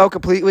this team out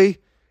completely.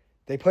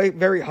 They play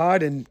very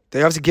hard, and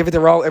they obviously give it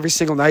their all every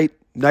single night,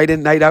 night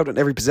in, night out on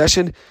every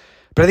possession.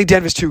 But I think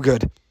Denver's too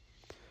good.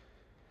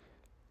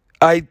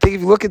 I think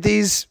if you look at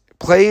these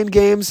play-in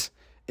games,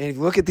 and if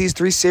you look at these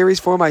 3 series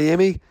for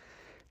Miami,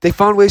 they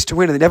found ways to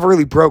win, and they never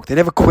really broke. They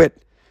never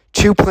quit.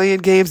 2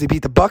 play-in games. They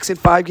beat the Bucks in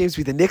 5 games,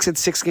 beat the Knicks in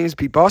 6 games,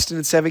 beat Boston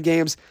in 7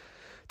 games.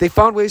 They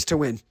found ways to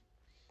win.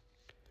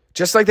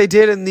 Just like they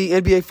did in the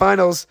NBA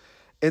Finals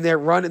in their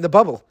run in the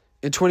bubble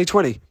in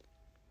 2020.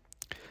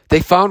 They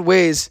found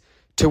ways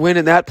to win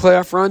in that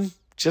playoff run,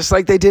 just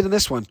like they did in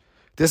this one.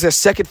 This is their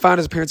second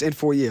finals appearance in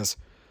 4 years.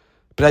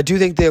 But I do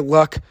think their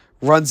luck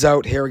runs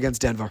out here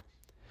against Denver.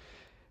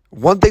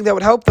 One thing that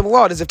would help them a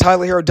lot is if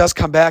Tyler Hero does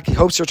come back. He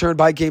hopes to return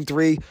by Game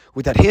 3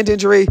 with that hand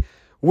injury.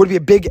 Would be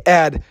a big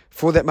add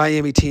for that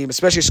Miami team,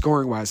 especially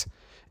scoring-wise.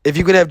 If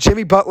you could have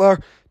Jimmy Butler,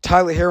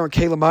 Tyler Hero, and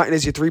Caleb Martin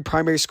as your three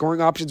primary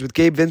scoring options with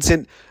Gabe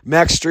Vincent,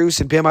 Max Strus,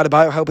 and Bam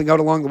Adebayo helping out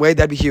along the way,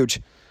 that'd be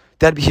huge.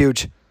 That'd be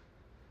huge.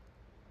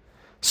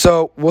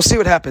 So we'll see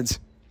what happens.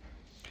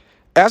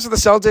 As for the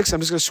Celtics, I'm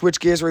just going to switch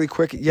gears really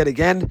quick yet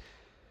again.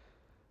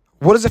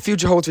 What does the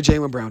future hold for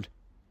Jaylen Brown?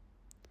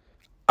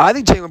 I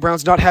think Jaylen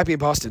Brown's not happy in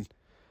Boston.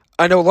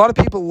 I know a lot of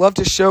people love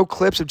to show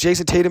clips of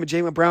Jayson Tatum and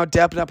Jaylen Brown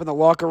dapping up in the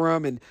locker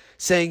room and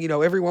saying,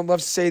 everyone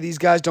loves to say these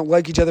guys don't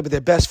like each other, but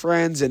they're best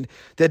friends and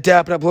they're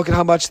dapping up. Look at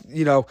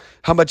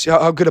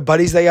how good of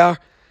buddies they are.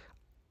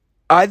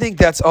 I think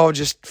that's all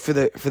just for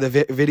the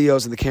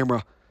videos and the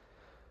camera.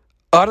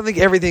 I don't think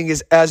everything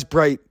is as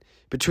bright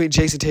between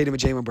Jayson Tatum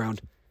and Jaylen Brown.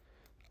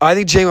 I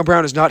think Jaylen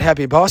Brown is not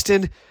happy in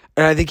Boston,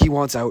 and I think he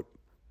wants out.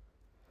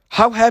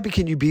 How happy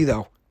can you be,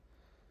 though?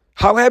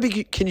 How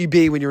happy can you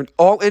be when you're an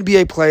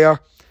all-NBA player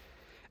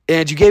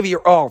and you gave it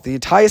your all the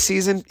entire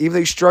season, even though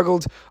you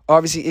struggled,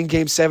 obviously, in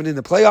Game 7 in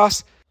the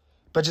playoffs,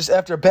 but just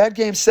after a bad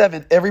Game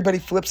 7, everybody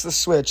flips the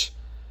switch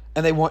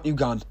and they want you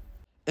gone.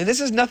 And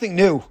this is nothing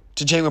new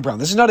to Jaylen Brown.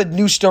 This is not a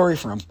new story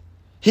for him.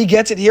 He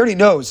gets it. He already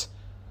knows.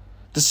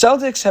 The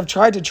Celtics have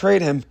tried to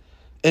trade him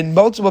in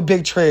multiple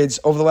big trades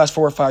over the last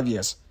 4 or 5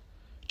 years.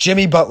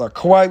 Jimmy Butler,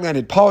 Kawhi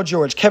Leonard, Paul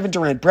George, Kevin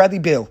Durant, Bradley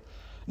Beal,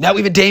 now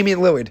even Damian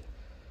Lillard.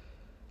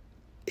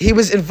 He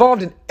was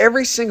involved in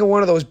every single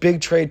one of those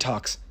big trade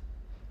talks.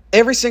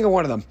 Every single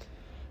one of them.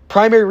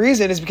 Primary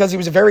reason is because he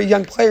was a very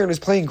young player and was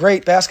playing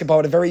great basketball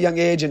at a very young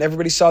age, and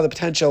everybody saw the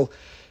potential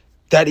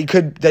that he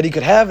could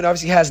have, and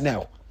obviously has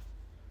now.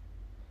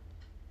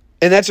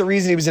 And that's the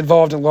reason he was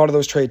involved in a lot of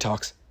those trade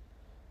talks.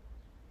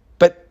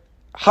 But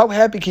how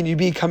happy can you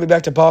be coming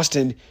back to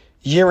Boston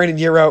year in and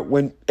year out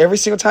when every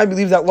single time you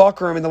leave that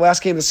locker room in the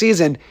last game of the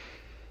season,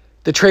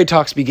 the trade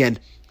talks begin?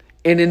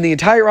 And in the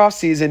entire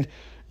offseason,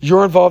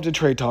 you're involved in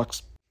trade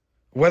talks.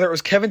 Whether it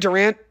was Kevin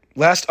Durant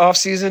last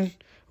offseason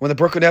when the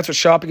Brooklyn Nets were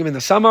shopping him in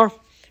the summer,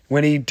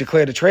 when he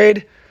declared a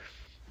trade,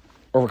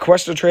 or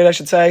requested a trade, I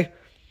should say,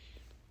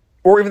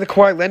 or even the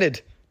Kawhi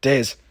Leonard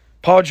days.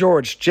 Paul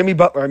George, Jimmy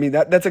Butler. I mean,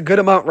 that's a good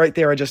amount right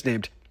there I just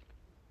named.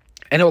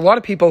 I know a lot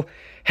of people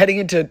heading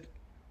into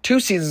 2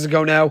 seasons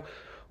ago now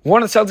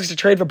wanted the Celtics to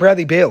trade for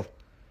Bradley Beal.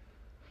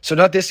 So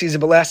not this season,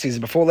 but last season.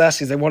 Before last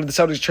season, they wanted the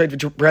Celtics to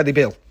trade for Bradley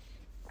Beal.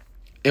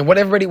 And what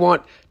everybody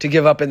want to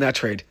give up in that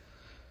trade?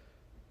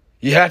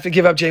 You have to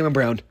give up Jaylen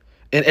Brown.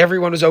 And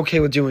everyone was okay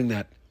with doing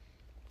that.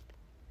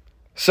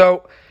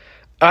 So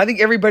I think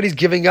everybody's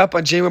giving up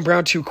on Jaylen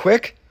Brown too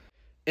quick.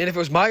 And if it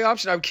was my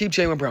option, I would keep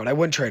Jaylen Brown. I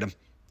wouldn't trade him.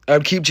 I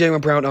would keep Jaylen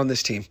Brown on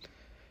this team.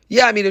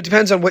 Yeah, I mean, it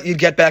depends on what you'd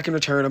get back in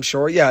return, I'm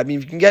sure. Yeah, I mean,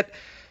 if you can get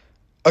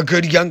a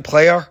good young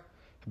player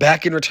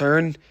back in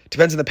return,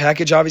 depends on the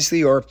package,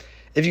 obviously, or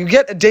if you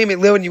get a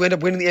Damian Lillard and you end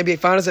up winning the NBA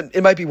Finals,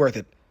 it might be worth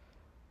it.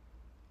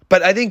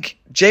 But I think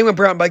Jaylen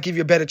Brown might give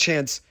you a better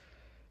chance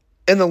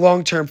in the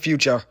long-term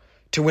future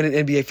to win an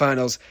NBA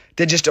Finals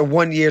than just a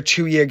 1-year,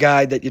 2-year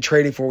guy that you're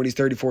trading for when he's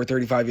 34,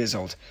 35 years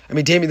old. I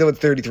mean, Damian Lillard's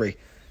 33.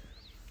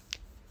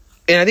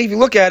 And I think if you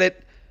look at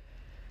it,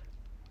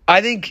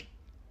 I think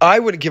I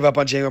wouldn't give up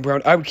on Jaylen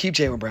Brown. I would keep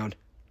Jaylen Brown.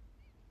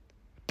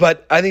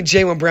 But I think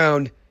Jaylen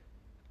Brown,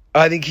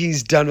 I think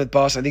he's done with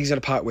Boston. I think he's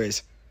going to part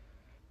ways.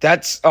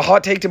 That's a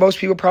hot take to most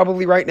people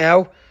probably right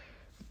now.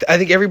 I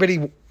think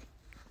everybody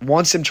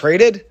wants him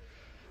traded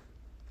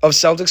of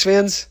Celtics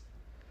fans.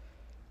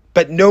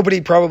 But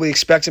nobody probably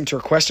expects him to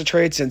request a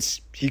trade since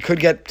he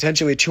could get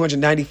potentially a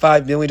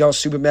 $295 million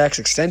Supermax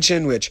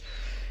extension, which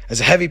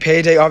is a heavy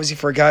payday, obviously,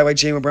 for a guy like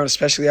Jaylen Brown,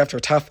 especially after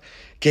a tough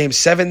Game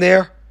 7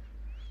 there.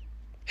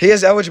 He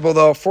is eligible,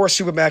 though, for a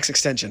Supermax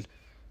extension,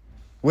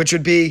 which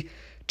would be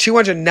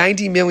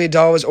 $290 million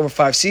over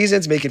 5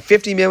 seasons, making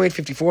 $50 million,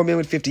 $54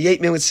 million,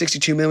 $58 million,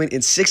 $62 million,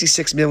 and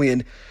 $66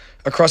 million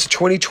across the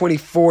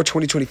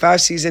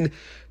 2024-2025 season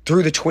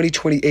through the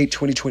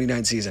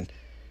 2028-2029 season.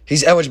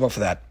 He's eligible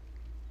for that.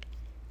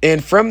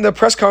 And from the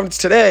press conference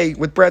today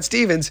with Brad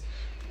Stevens,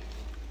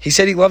 he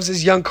said he loves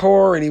his young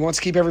core and he wants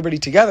to keep everybody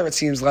together, it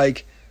seems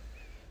like.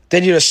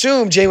 Then you'd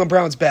assume Jaylen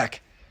Brown's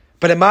back.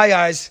 But in my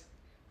eyes,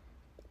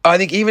 I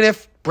think even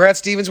if Brad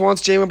Stevens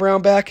wants Jaylen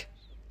Brown back,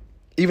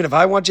 even if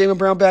I want Jaylen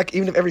Brown back,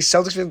 even if every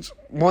Celtics fan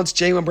wants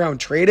Jaylen Brown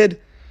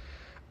traded,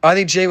 I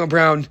think Jaylen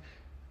Brown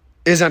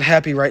is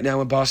unhappy right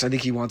now in Boston. I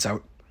think he wants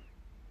out.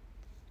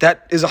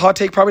 That is a hot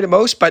take probably to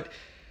most, but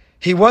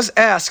he was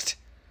asked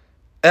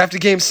after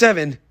Game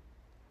 7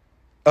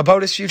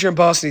 about his future in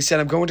Boston. He said,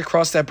 I'm going to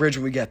cross that bridge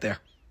when we get there.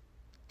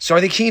 So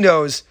I think he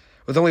knows,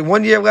 with only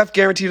 1 year left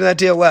guaranteed of that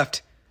deal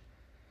left,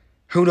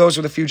 who knows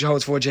what the future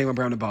holds for Jaylen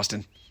Brown in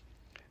Boston.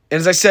 And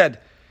as I said,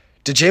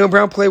 did Jaylen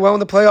Brown play well in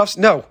the playoffs?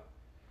 No.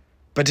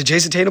 But did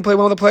Jayson Tatum play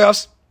well in the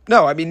playoffs?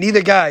 No. I mean,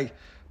 neither guy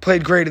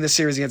played great in this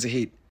series against the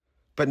Heat.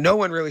 But no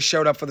one really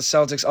showed up for the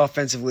Celtics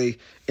offensively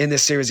in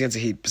this series against the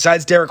Heat.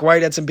 Besides Derek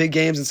White had some big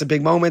games and some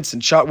big moments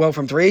and shot well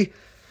from 3.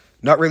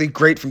 Not really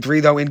great from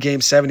 3, though, in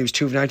Game 7. He was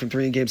 2 of 9 from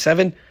 3 in Game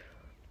 7.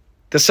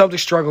 The Celtics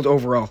struggled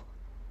overall.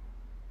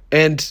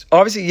 And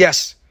obviously,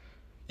 yes,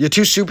 your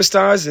two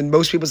superstars in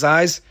most people's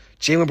eyes,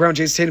 Jaylen Brown and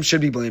Jayson Tatum,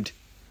 should be blamed.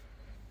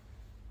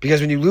 Because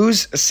when you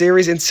lose a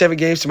series in 7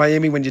 games to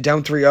Miami when you're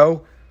down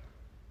 3-0,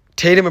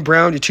 Tatum and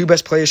Brown, your two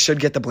best players, should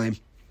get the blame.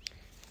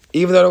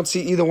 Even though I don't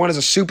see either one as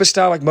a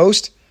superstar like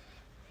most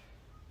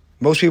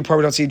people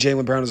probably don't see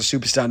Jaylen Brown as a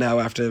superstar now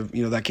after,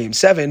 that Game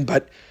 7,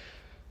 but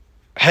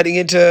heading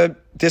into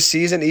this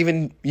season,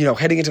 even,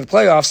 heading into the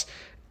playoffs,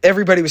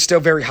 everybody was still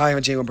very high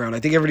on Jaylen Brown. I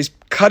think everybody's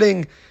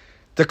cutting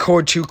the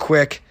cord too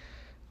quick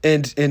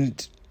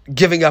and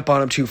giving up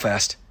on him too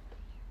fast.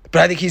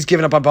 But I think he's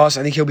given up on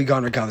Boston. I think he'll be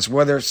gone regardless.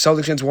 Whether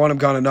Celtics fans want him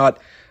gone or not,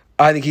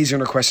 I think he's going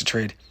to request a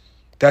trade.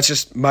 That's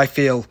just my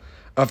feel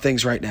of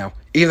things right now.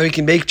 Even though he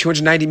can make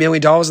 $290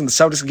 million and the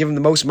Celtics can give him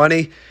the most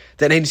money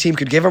that any team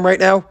could give him right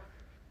now,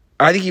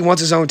 I think he wants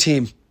his own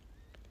team.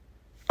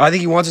 I don't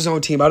think he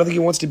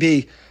wants to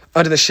be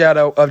under the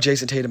shadow of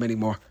Jayson Tatum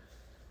anymore.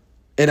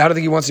 And I don't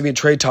think he wants to be in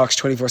trade talks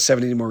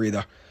 24/7 anymore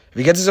either. If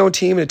he gets his own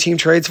team and a team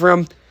trades for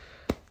him,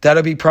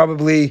 that'll be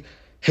probably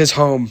his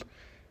home,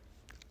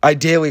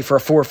 ideally for a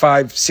 4,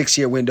 5, 6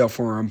 year window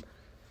for him.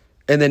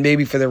 And then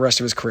maybe for the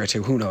rest of his career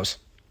too. Who knows?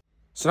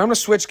 So now I'm going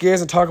to switch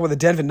gears and talk about the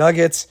Denver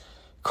Nuggets.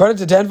 Credit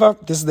to Denver.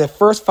 This is their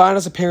first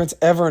finals appearance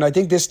ever, and I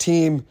think this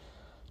team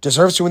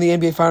deserves to win the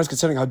NBA Finals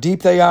considering how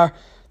deep they are.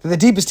 They're the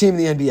deepest team in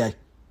the NBA.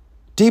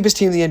 Deepest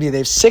team in the NBA. They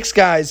have 6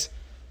 guys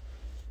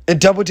in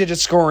double-digit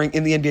scoring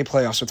in the NBA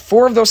playoffs, with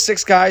 4 of those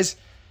 6 guys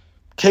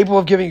capable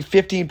of giving you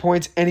 15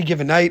 points any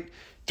given night,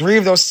 3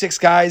 of those 6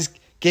 guys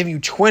giving you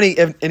 20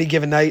 any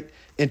given night,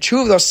 and 2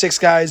 of those 6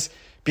 guys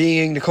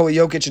being Nikola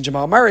Jokic and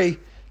Jamal Murray,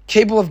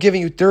 capable of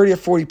giving you 30 or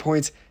 40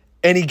 points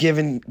any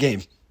given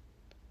game.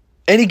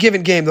 Any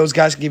given game, those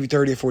guys can give you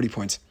 30 or 40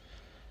 points.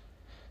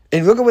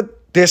 And look at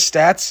what their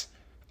stats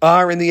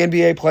are in the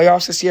NBA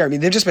playoffs this year. I mean,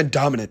 they've just been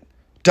dominant,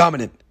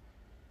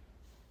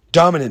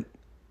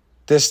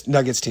 this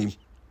Nuggets team.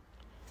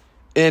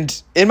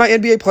 And in my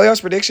NBA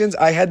playoffs predictions,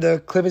 I had the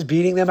Clippers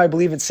beating them, I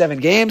believe, in 7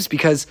 games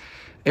because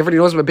everybody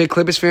knows I'm a big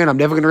Clippers fan. I'm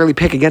never going to really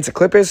pick against the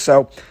Clippers.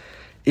 So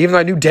even though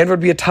I knew Denver would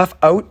be a tough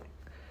out,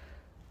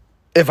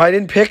 if I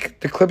didn't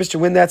pick the Clippers to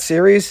win that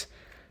series,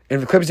 and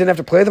if the Clippers didn't have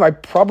to play them, I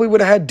probably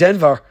would have had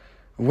Denver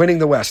winning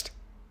the West.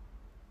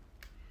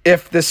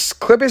 If the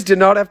Clippers did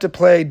not have to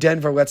play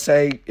Denver, let's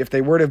say, if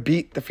they were to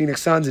beat the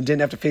Phoenix Suns and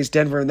didn't have to face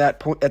Denver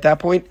at that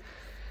point,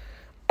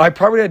 I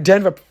probably had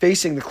Denver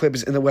facing the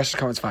Clippers in the Western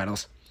Conference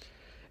Finals.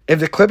 If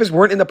the Clippers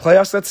weren't in the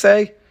playoffs, let's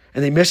say,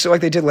 and they missed it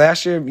like they did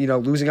last year,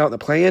 losing out in the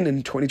play-in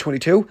in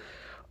 2022,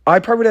 I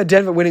probably would have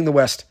Denver winning the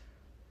West.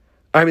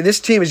 I mean, this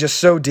team is just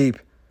so deep.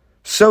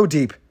 So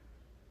deep.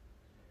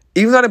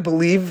 Even though I didn't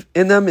believe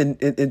in them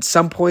in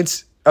some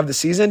points of the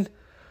season,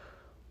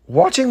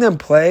 watching them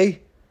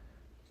play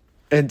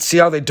and see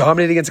how they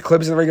dominated against the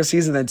Clippers in the regular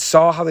season, then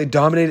saw how they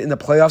dominated in the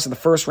playoffs in the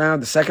first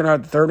round, the second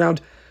round, the third round.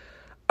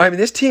 I mean,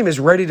 this team is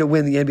ready to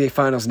win the NBA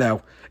Finals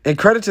now. And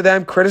credit to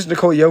them, credit to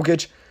Nikola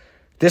Jokic.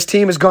 This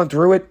team has gone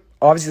through it.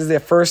 Obviously, this is their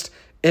first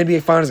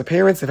NBA Finals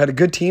appearance. They've had a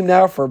good team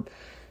now for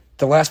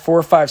the last 4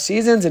 or 5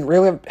 seasons and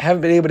really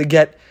haven't been able to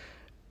get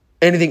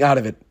anything out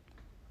of it.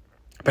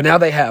 But now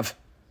they have.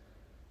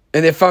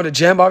 And they've found a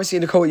gem, obviously,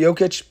 in Nikola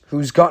Jokic,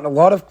 who's gotten a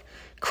lot of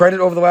credit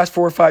over the last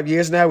 4 or 5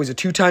 years now. He's a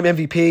 2-time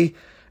MVP,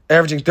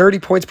 averaging 30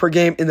 points per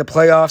game in the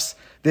playoffs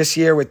this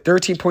year with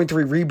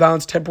 13.3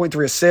 rebounds,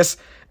 10.3 assists,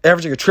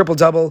 averaging a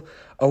triple-double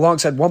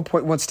alongside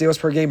 1.1 steals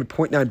per game and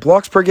 0.9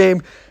 blocks per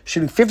game,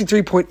 shooting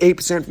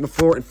 53.8% from the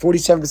floor and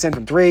 47%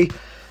 from 3.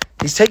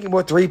 He's taking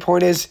more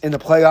three-pointers in the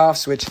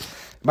playoffs, which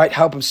might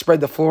help him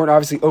spread the floor and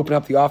obviously open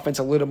up the offense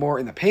a little more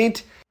in the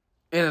paint.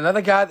 And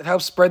another guy that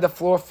helps spread the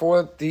floor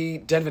for the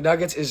Denver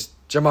Nuggets is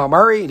Jamal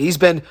Murray. And he's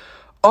been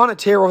on a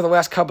tear over the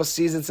last couple of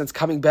seasons since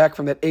coming back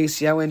from that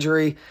ACL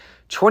injury.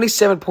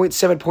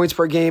 27.7 points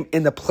per game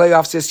in the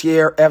playoffs this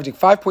year, averaging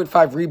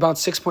 5.5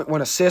 rebounds,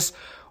 6.1 assists,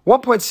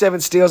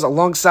 1.7 steals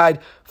alongside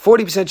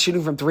 40%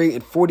 shooting from 3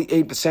 and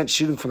 48%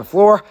 shooting from the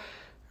floor.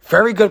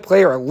 Very good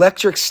player,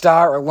 electric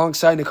star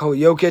alongside Nikola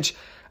Jokic.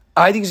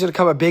 I think he's going to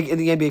come big in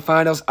the NBA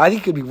Finals. I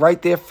think he could be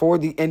right there for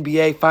the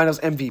NBA Finals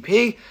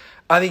MVP.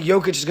 I think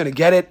Jokic is going to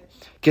get it,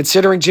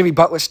 considering Jimmy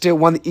Butler still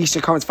won the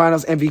Eastern Conference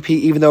Finals MVP,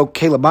 even though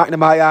Caleb Martin, in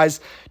my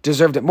eyes,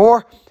 deserved it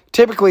more.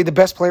 Typically, the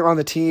best player on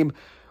the team,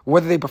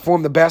 whether they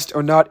perform the best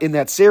or not in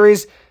that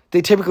series,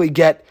 they typically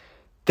get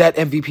that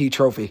MVP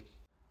trophy.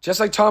 Just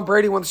like Tom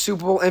Brady won the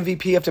Super Bowl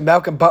MVP after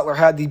Malcolm Butler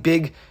had the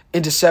big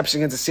interception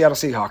against the Seattle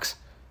Seahawks,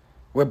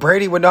 where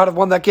Brady would not have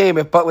won that game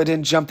if Butler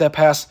didn't jump that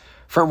pass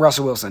from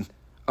Russell Wilson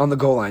on the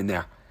goal line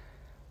there.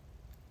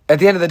 At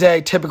the end of the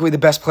day, typically the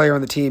best player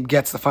on the team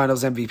gets the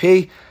Finals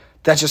MVP.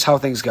 That's just how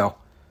things go.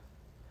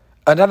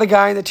 Another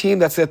guy on the team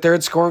that's their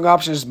third scoring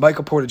option is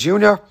Michael Porter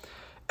Jr.,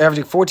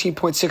 averaging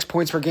 14.6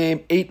 points per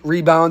game, 8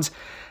 rebounds,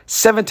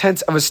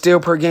 0.7 of a steal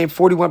per game,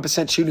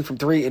 41% shooting from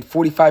 3, and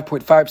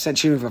 45.5%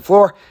 shooting from the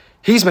floor.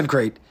 He's been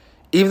great.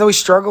 Even though he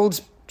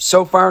struggled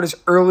so far in his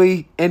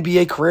early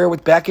NBA career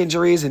with back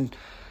injuries and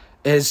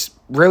has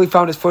really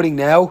found his footing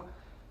now,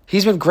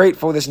 he's been great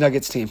for this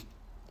Nuggets team.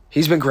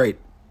 He's been great.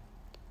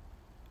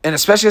 And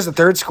especially as the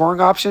third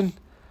scoring option,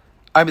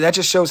 I mean, that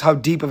just shows how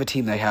deep of a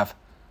team they have.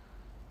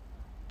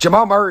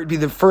 Jamal Murray would be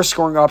the first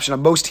scoring option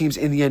on most teams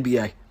in the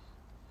NBA.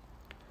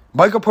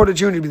 Michael Porter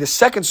Jr. to be the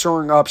second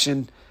scoring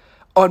option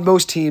on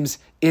most teams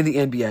in the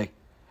NBA.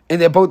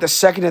 And they're both the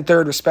second and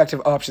third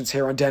respective options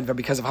here on Denver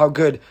because of how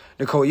good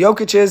Nikola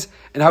Jokic is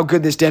and how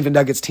good this Denver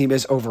Nuggets team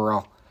is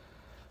overall.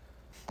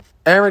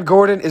 Aaron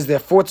Gordon is their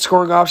fourth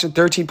scoring option,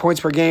 13 points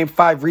per game,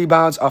 5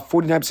 rebounds, off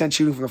 49%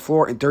 shooting from the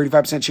floor and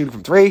 35% shooting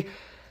from three.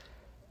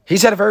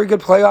 He's had a very good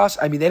playoffs.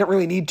 I mean, they don't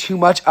really need too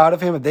much out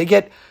of him. If they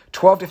get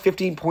 12 to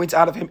 15 points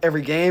out of him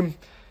every game,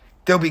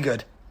 they'll be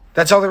good.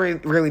 That's all they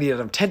really need out of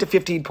him. 10 to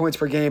 15 points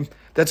per game,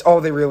 that's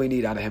all they really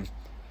need out of him.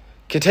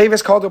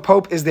 Kentavious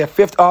Caldwell-Pope is their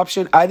fifth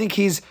option. I think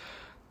he's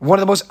one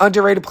of the most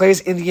underrated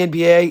players in the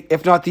NBA,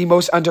 if not the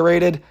most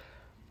underrated.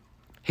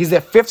 He's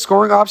their fifth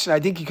scoring option. I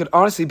think he could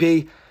honestly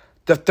be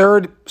the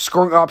third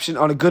scoring option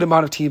on a good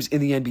amount of teams in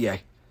the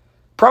NBA.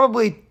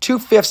 Probably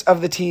 2/5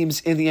 of the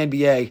teams in the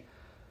NBA,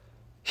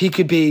 he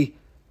could be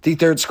the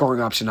third scoring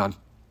option on.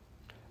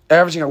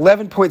 Averaging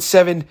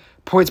 11.7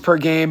 points per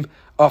game,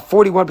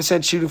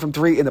 41% shooting from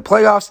three in the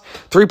playoffs,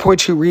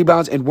 3.2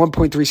 rebounds, and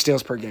 1.3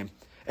 steals per game.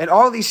 And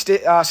all of these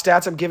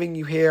stats I'm giving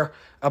you here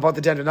about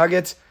the Denver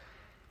Nuggets,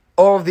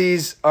 all of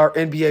these are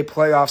NBA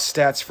playoff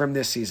stats from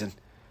this season.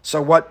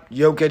 So what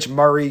Jokic,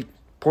 Murray,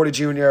 Porter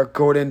Jr.,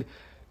 Gordon,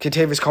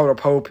 Kentavious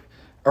Caldwell-Pope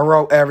are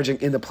all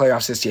averaging in the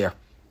playoffs this year.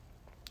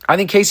 I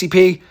think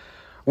KCP,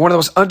 one of the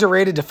most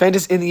underrated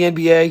defenders in the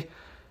NBA,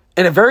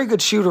 and a very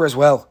good shooter as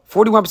well.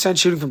 41%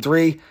 shooting from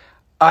three.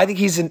 I think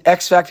he's an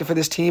X factor for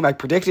this team. I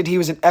predicted he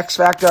was an X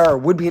factor or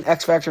would be an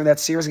X factor in that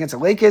series against the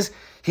Lakers.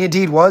 He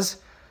indeed was.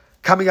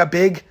 Coming up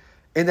big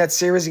in that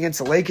series against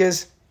the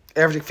Lakers,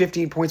 averaging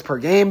 15 points per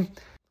game,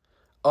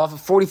 off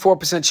of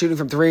 44% shooting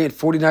from three and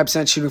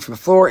 49% shooting from the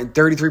floor in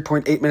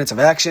 33.8 minutes of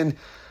action.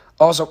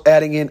 Also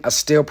adding in a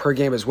steal per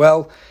game as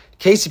well.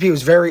 KCP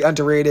was very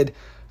underrated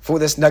for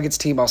this Nuggets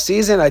team all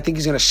season. I think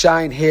he's going to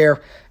shine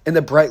here in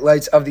the bright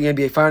lights of the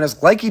NBA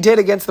Finals like he did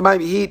against the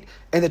Miami Heat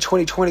in the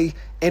 2020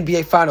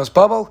 NBA Finals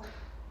bubble.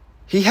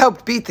 He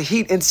helped beat the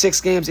Heat in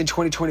 6 games in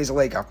 2020 as a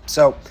Laker.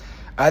 So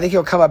I think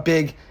he'll come up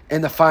big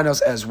in the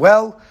Finals as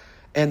well.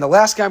 And the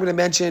last guy I'm going to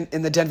mention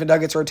in the Denver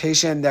Nuggets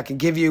rotation that can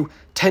give you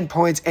 10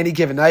 points any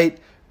given night,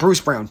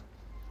 Bruce Brown.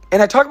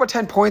 And I talk about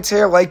 10 points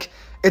here like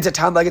it's a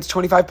ton, like it's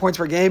 25 points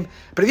per game.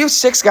 But if you have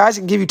 6 guys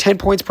that can give you 10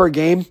 points per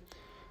game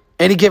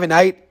any given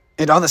night,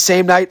 and on the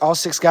same night, all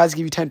 6 guys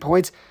give you 10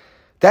 points,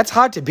 that's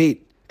hard to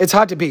beat. It's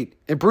hard to beat.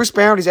 And Bruce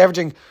Brown, he's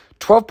averaging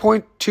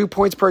 12.2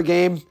 points per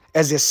game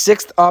as his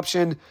 6th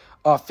option,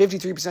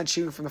 53%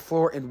 shooting from the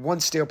floor, and 1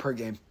 steal per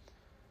game.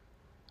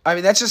 I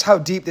mean, that's just how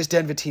deep this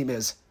Denver team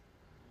is.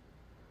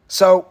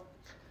 So,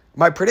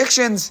 my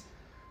predictions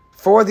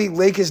for the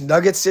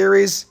Lakers-Nuggets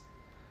series,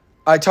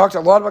 I talked a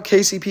lot about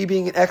KCP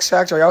being an X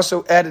factor. I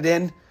also added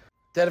in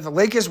that if the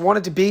Lakers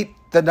wanted to beat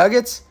the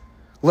Nuggets,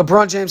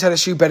 LeBron James had to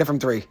shoot better from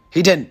three.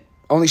 He didn't.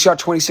 Only shot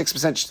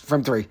 26%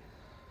 from three.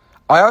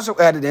 I also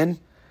added in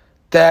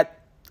that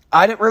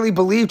I didn't really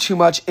believe too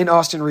much in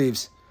Austin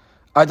Reeves.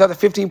 I thought the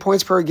 15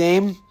 points per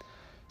game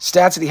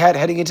stats that he had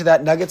heading into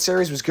that Nuggets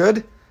series was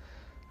good,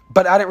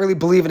 but I didn't really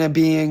believe in him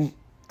being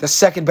the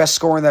second best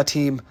scorer in that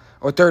team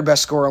or third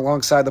best scorer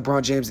alongside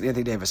LeBron James and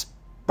Anthony Davis.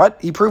 But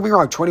he proved me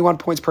wrong. 21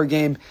 points per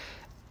game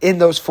in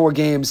those 4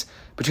 games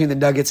between the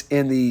Nuggets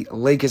and the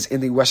Lakers in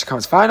the Western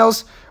Conference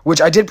Finals,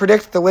 which I did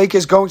predict the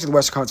Lakers going to the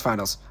Western Conference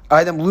Finals. I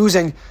had them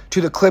losing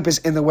to the Clippers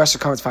in the Western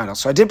Conference Finals.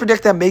 So I did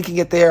predict them making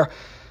it there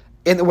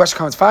in the Western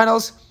Conference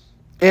Finals.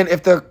 And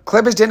if the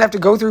Clippers didn't have to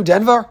go through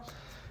Denver,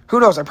 who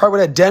knows? I probably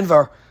would have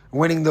Denver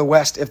winning the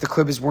West if the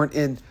Clippers weren't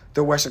in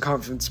the Western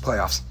Conference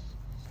playoffs.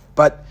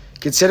 But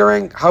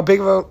considering how big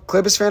of a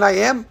Clippers fan I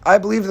am, I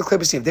believe in the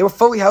Clippers team. If they were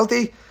fully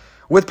healthy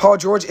with Paul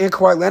George and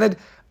Kawhi Leonard,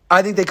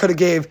 I think they could have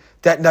gave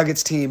that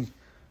Nuggets team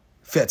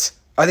fits.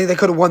 I think they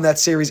could have won that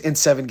series in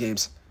 7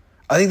 games.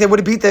 I think they would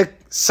have beat the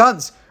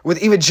Suns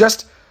with even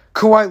just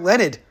Kawhi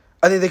Leonard.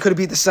 I think they could have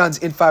beat the Suns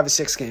in 5 or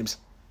 6 games.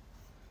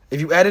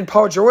 If you add in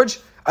Paul George,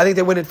 I think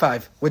they win in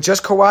 5. With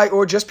just Kawhi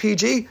or just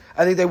PG,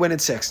 I think they win in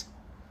 6.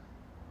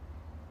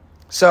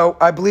 So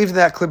I believe in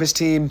that Clippers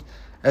team,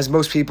 as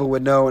most people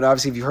would know. And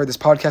obviously, if you've heard this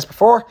podcast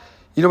before,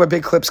 you know I'm a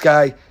big Clips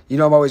guy. You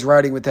know I'm always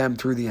riding with them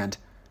through the end.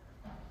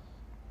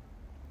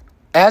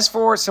 As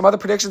for some other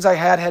predictions I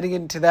had heading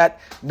into that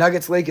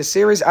Nuggets-Lakers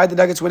series, I had the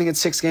Nuggets winning in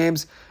 6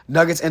 games.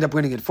 Nuggets end up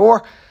winning in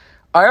 4.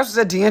 I also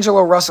said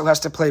D'Angelo Russell has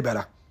to play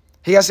better.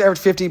 He has to average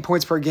 15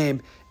 points per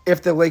game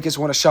if the Lakers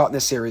want a shot in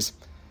this series.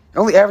 He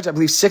only averaged, I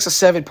believe, 6 or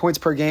 7 points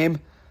per game,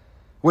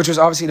 which was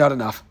obviously not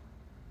enough.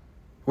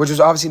 And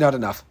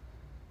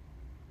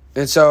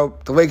so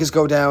the Lakers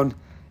go down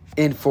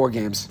in 4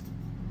 games.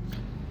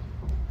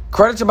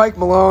 Credit to Mike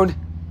Malone,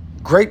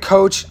 great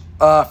coach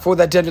for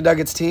that Denver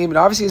Nuggets team. And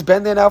obviously he's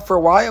been there now for a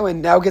while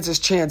and now gets his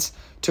chance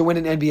to win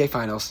an NBA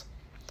Finals.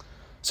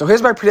 So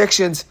here's my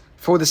predictions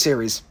for the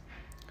series.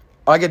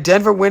 I get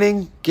Denver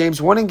winning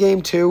games 1 and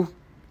game 2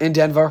 in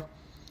Denver.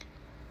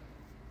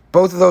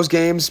 Both of those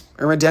games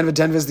are in Denver.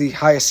 Denver's the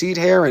highest seed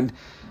here. And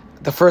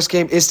the first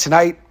game is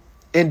tonight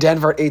in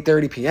Denver at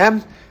 8:30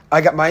 p.m.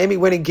 I got Miami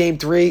winning Game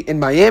 3 in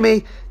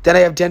Miami. Then I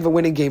have Denver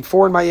winning Game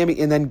 4 in Miami,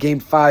 and then Game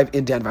 5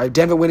 in Denver. I have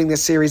Denver winning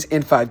this series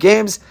in 5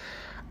 games.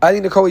 I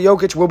think Nikola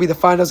Jokic will be the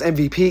Finals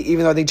MVP,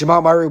 even though I think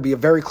Jamal Murray will be a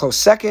very close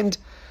second.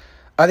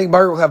 I think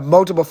Murray will have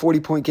multiple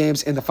 40-point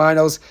games in the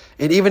Finals.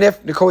 And even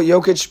if Nikola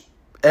Jokic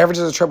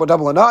averages a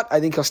triple-double or not, I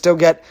think he'll still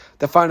get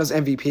the Finals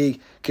MVP,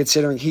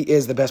 considering he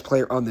is the best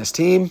player on this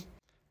team.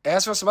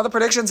 As for some other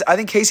predictions, I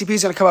think KCP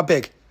is going to come up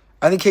big.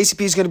 I think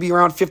KCP is going to be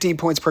around 15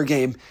 points per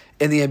game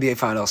in the NBA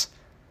Finals.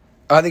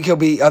 I think he'll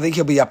be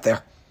up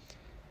there.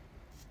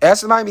 As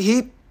for the Miami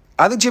Heat,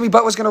 I think Jimmy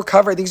Butler's going to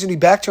recover. I think he's going to be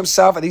back to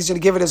himself. I think he's going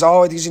to give it his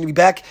all. I think he's going to be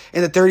back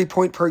in the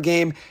 30-point per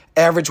game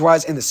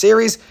average-wise in the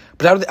series.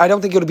 But I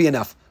don't think it'll be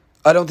enough.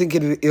 I don't think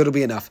it'll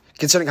be enough,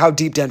 considering how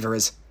deep Denver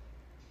is.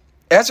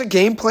 As a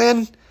game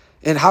plan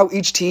and how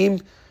each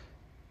team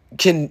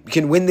can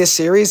win this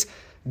series,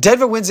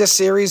 Denver wins this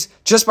series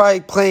just by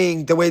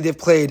playing the way they've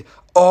played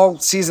all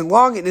season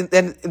long and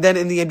then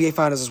in the NBA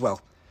Finals as well.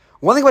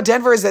 One thing about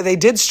Denver is that they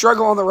did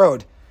struggle on the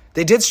road.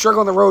 They did struggle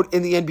on the road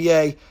in the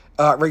NBA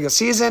regular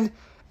season,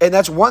 and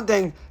that's one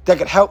thing that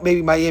could help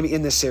maybe Miami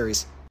in this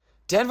series.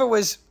 Denver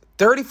was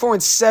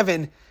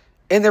 34-7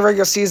 in the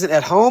regular season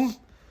at home,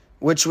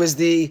 which was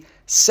the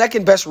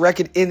second best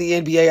record in the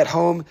NBA at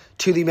home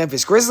to the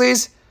Memphis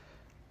Grizzlies,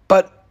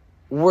 but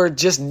were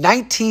just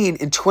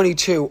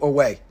 19-22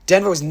 away.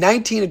 Denver was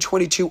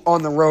 19-22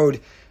 on the road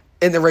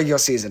in the regular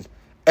season.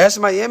 As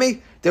for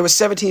Miami, they were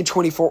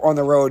 17-24 on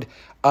the road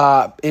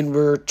and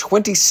were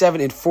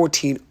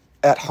 27-14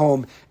 at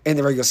home in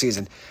the regular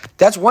season.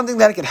 That's one thing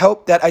that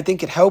I think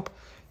could help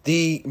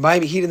the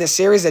Miami Heat in this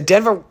series, that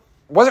Denver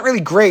wasn't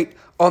really great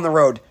on the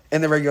road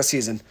in the regular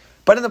season.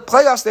 But in the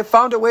playoffs, they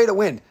found a way to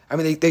win. I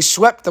mean, they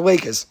swept the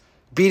Lakers,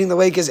 beating the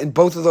Lakers in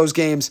both of those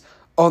games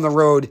on the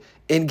road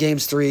in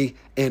Games 3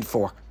 and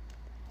 4.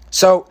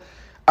 So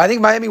I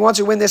think Miami wants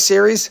to win this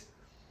series.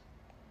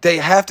 They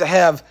have to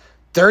have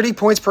 30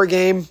 points per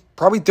game,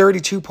 probably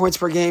 32 points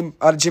per game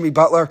out of Jimmy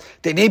Butler.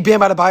 They need Bam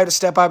Adebayo to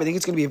step up. I think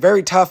it's going to be a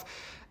very tough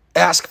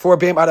ask for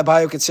Bam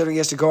Adebayo, considering he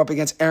has to go up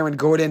against Aaron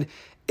Gordon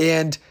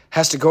and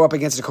has to go up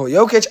against Nikola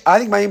Jokic. I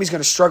think Miami's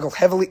going to struggle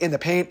heavily in the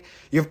paint.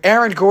 You have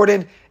Aaron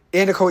Gordon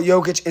and Nikola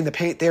Jokic in the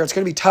paint there. It's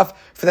going to be tough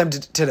for them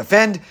to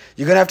defend.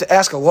 You're going to have to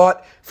ask a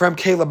lot from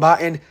Caleb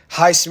Martin,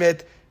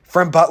 Highsmith,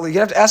 from Butler. You're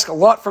going to have to ask a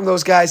lot from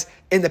those guys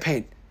in the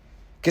paint,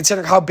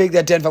 considering how big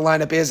that Denver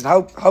lineup is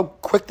and how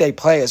quick they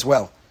play as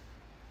well.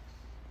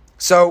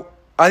 So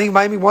I think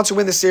Miami wants to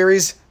win the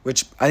series,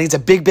 which I think it's a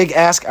big, big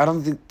ask. I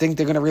don't think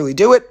they're going to really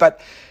do it,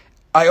 but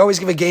I always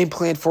give a game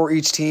plan for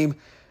each team.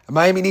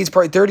 Miami needs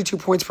probably 32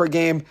 points per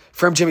game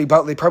from Jimmy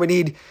Butler. They probably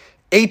need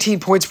 18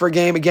 points per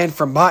game again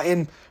from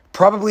Martin.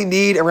 Probably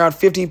need around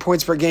 15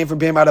 points per game from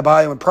Bam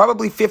Adebayo, and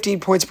probably 15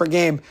 points per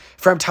game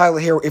from Tyler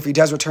Hero if he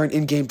does return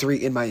in Game 3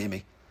 in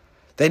Miami.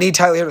 They need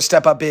Tyler Hero to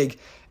step up big.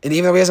 And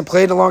even though he hasn't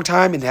played in a long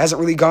time and hasn't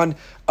really gone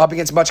up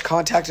against much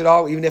contact at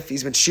all, even if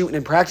he's been shooting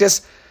in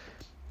practice,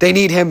 they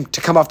need him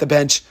to come off the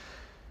bench,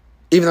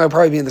 even though he'll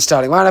probably be in the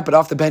starting lineup, but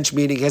off the bench,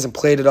 meaning he hasn't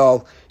played at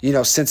all,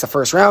 since the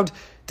first round.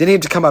 They need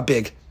him to come up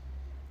big.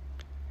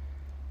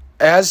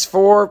 As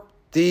for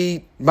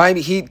the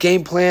Miami Heat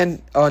game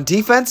plan on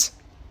defense,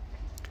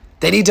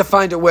 they need to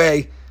find a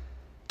way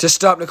to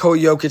stop Nikola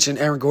Jokic and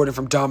Aaron Gordon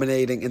from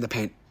dominating in the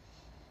paint.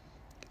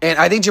 And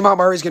I think Jamal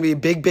Murray is going to be a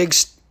big, big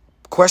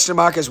question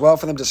mark as well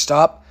for them to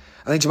stop.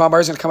 I think Jamal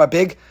Murray is going to come up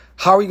big.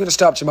 How are you going to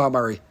stop Jamal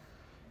Murray?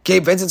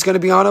 Gabe Vincent's going to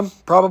be on him,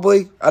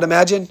 probably, I'd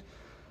imagine.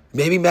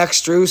 Maybe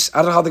Max Strus. I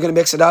don't know how they're going to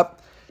mix it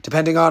up,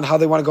 depending on how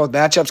they want to go with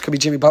matchups. Could be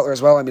Jimmy Butler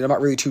as well. I mean, I'm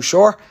not really too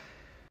sure.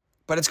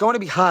 But it's going to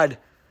be hard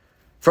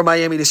for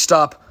Miami to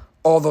stop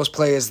all those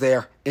players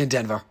there in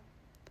Denver.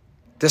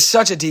 They're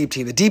such a deep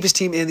team, the deepest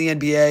team in the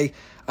NBA.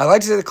 I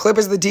like to say the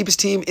Clippers are the deepest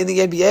team in the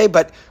NBA,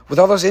 but with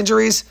all those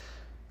injuries,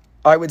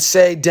 I would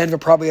say Denver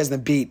probably has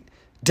them beat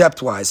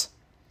depth-wise.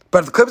 But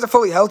if the Clippers are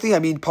fully healthy, I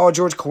mean, Paul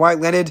George, Kawhi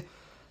Leonard,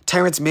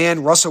 Terrence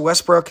Mann, Russell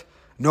Westbrook,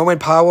 Norman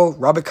Powell,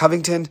 Robert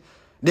Covington,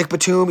 Nick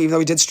Batum, even though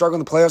he did struggle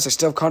in the playoffs, I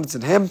still have confidence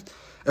in him.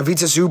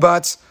 Ivica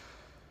Zubac,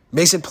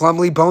 Mason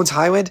Plumlee, Bones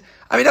Highland.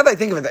 I mean, now that I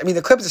think of it,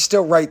 the Clippers are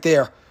still right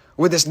there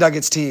with this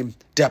Nuggets team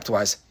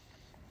depth-wise.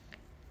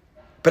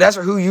 But as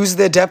for who uses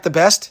their depth the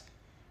best,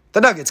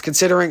 the Nuggets,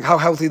 considering how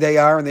healthy they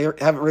are and they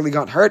haven't really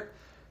gotten hurt,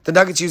 the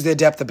Nuggets use their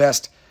depth the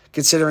best,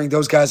 considering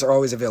those guys are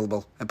always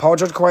available. And Paul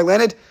George, Kawhi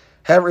Leonard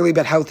haven't really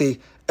been healthy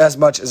as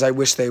much as I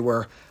wish they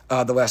were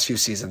the last few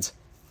seasons.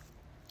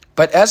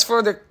 But as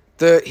for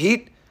the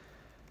Heat,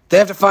 they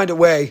have to find a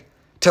way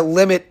to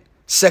limit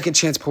second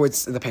chance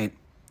points in the paint.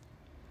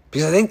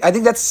 Because I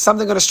think that's something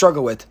they're going to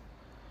struggle with,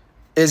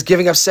 is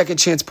giving up second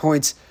chance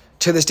points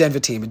to this Denver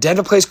team. And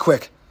Denver plays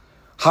quick.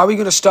 How are you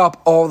going to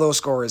stop all those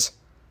scorers?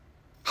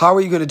 How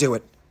are you going to do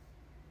it?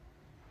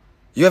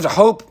 You have to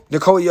hope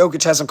Nikola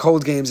Jokic has some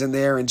cold games in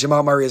there and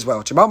Jamal Murray as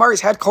well. Jamal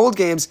Murray's had cold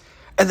games,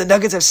 and the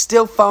Nuggets have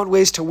still found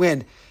ways to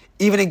win,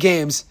 even in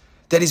games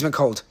that he's been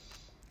cold.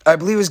 I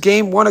believe it was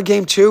Game 1 or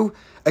Game 2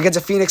 against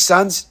the Phoenix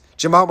Suns.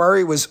 Jamal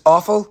Murray was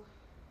awful,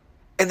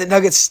 and the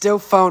Nuggets still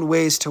found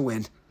ways to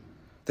win.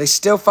 They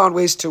still found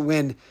ways to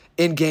win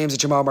in games that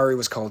Jamal Murray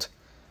was cold.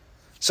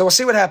 So we'll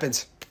see what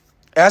happens.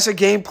 As a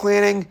game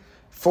planning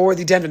for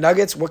the Denver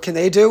Nuggets, what can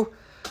they do?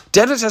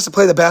 Denver just has to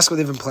play the basketball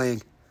they've been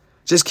playing.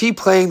 Just keep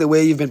playing the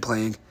way you've been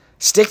playing.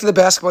 Stick to the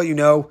basketball you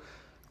know.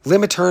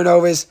 Limit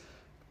turnovers.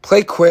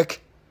 Play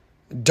quick.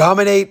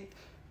 Dominate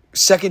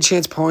second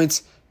chance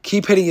points.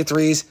 Keep hitting your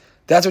threes.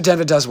 That's what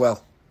Denver does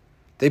well.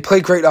 They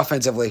play great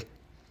offensively.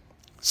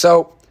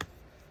 So,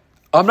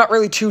 I'm not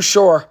really too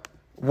sure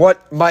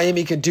what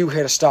Miami can do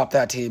here to stop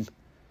that team.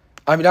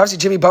 I mean, obviously,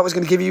 Jimmy Butler's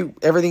going to give you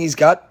everything he's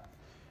got,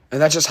 and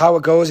that's just how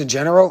it goes in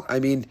general. I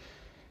mean,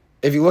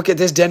 if you look at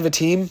this Denver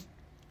team,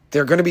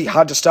 they're going to be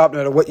hard to stop no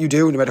matter what you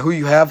do, no matter who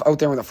you have out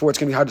there on the floor. It's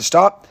going to be hard to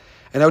stop.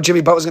 I know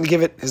Jimmy Butler's going to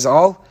give it his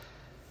all.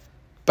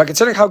 But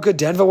considering how good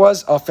Denver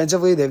was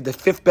offensively, they have the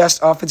 5th best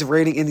offensive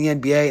rating in the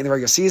NBA in the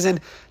regular season.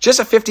 Just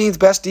a 15th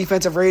best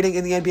defensive rating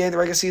in the NBA in the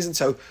regular season.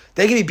 So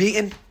they can be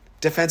beaten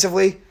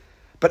defensively.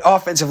 But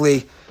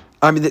offensively,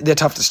 I mean, they're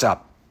tough to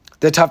stop.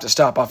 They're tough to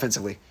stop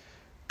offensively.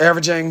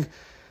 Averaging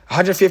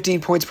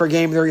 115 points per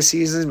game in the regular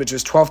season, which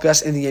was 12th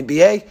best in the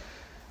NBA.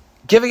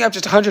 Giving up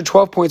just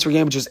 112 points per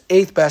game, which is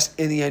 8th best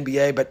in the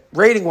NBA. But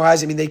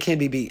rating-wise, I mean, they can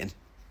be beaten.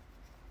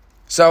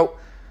 So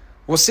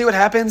we'll see what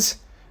happens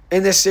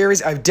in this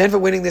series. I have Denver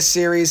winning this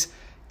series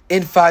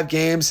in 5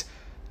 games.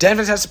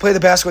 Denver has to play the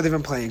basketball they've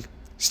been playing.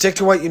 Stick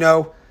to what you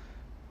know.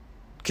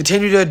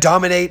 Continue to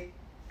dominate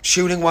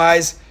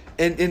shooting-wise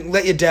and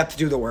let your depth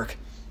do the work.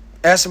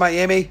 As for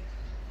Miami,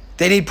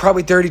 they need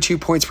probably 32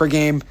 points per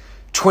game,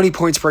 20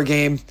 points per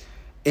game,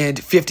 and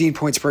 15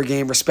 points per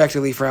game,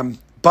 respectively, from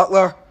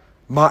Butler,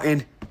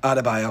 Martin,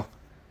 Adebayo.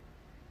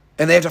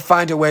 And they have to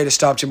find a way to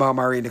stop Jamal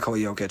Murray and Nikola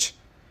Jokic.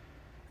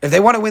 If they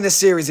want to win this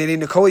series, they need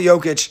Nikola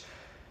Jokic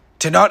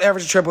to not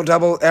average a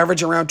triple-double,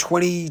 average around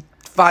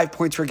 25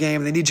 points per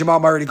game. They need Jamal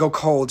Murray to go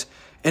cold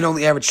and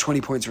only average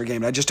 20 points per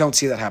game. I just don't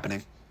see that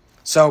happening.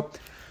 So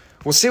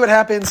we'll see what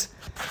happens.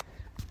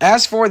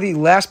 As for the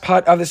last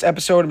part of this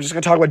episode, I'm just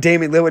going to talk about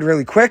Damian Lillard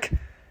really quick.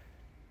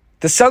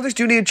 The Celtics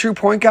do need a true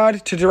point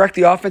guard to direct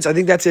the offense. I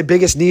think that's their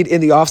biggest need in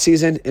the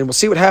offseason, and we'll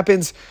see what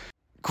happens.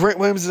 Grant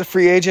Williams is a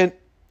free agent.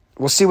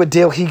 We'll see what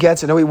deal he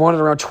gets. I know he wanted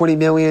around $20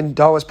 million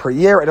per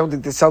year. I don't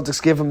think the Celtics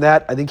give him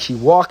that. I think he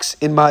walks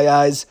in my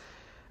eyes.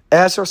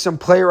 As for some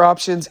player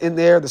options in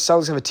there, the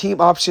Celtics have a team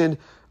option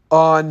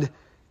on,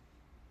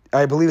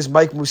 I believe it's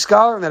Mike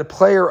Muscala, and then a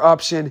player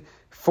option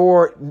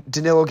for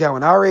Danilo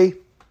Gallinari.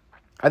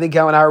 I think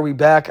Gallinari will be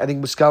back. I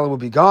think Muscala will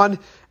be gone.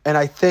 And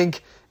I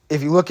think,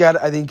 if you look at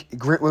it, I think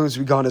Grant Williams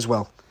will be gone as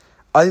well.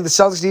 I think the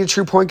Celtics need a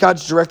true point guard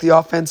to direct the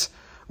offense.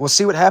 We'll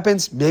see what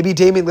happens. Maybe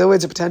Damian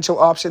Lillard's a potential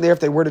option there if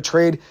they were to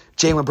trade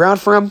Jaylen Brown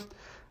for him.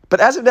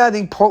 But as of now, I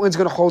think Portland's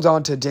going to hold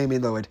on to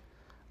Damian Lillard.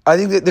 I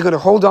think that they're going to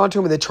hold on to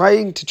him, and they're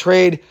trying to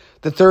trade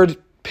the 3rd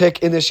pick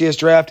in this year's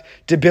draft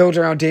to build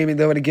around Damian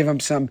Lillard and give him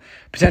some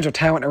potential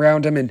talent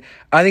around him. And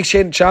I think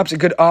Shaedon Sharpe's a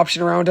good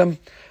option around him.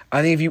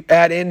 I think if you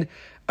add in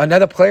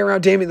another player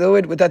around Damian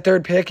Lillard with that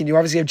 3rd pick, and you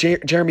obviously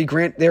have Jeremy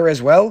Grant there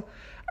as well,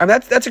 I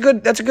mean, that's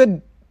a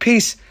good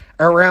piece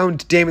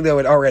around Damian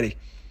Lillard already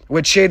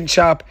with Shaedon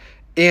Sharpe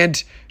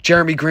and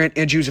Jeremy Grant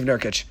and Jusuf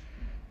Nurkic.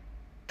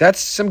 That's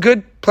some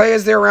good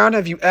players there around.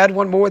 If you add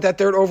one more with that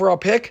 3rd overall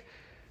pick,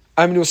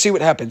 I mean, we'll see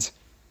what happens.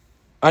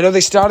 I know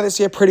they started this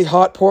year pretty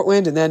hot,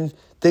 Portland, and then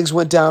things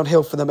went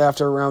downhill for them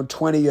after around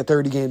 20 or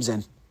 30 games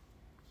in.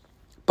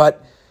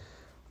 But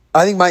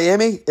I think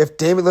Miami, if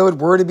Damian Lillard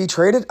were to be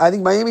traded, I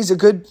think Miami's a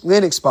good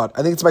landing spot.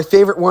 I think it's my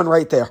favorite one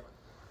right there.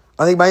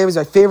 I think Miami's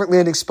my favorite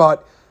landing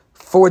spot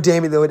for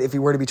Damian Lillard if he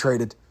were to be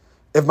traded.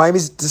 If Miami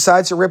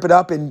decides to rip it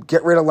up and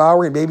get rid of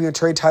Lowry and maybe even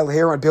trade Tyler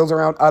Hero and build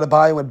around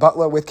Adebayo and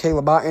Butler with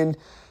Caleb Martin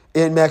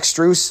and Max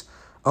Strus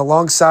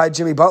alongside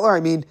Jimmy Butler, I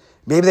mean,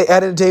 maybe they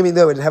added Damian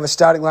Lillard and have a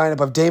starting lineup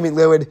of Damian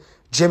Lillard,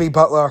 Jimmy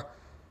Butler,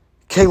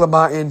 Caleb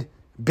Martin,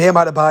 Bam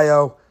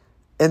Adebayo,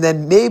 and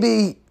then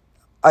maybe,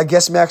 I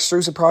guess Max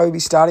Strus would probably be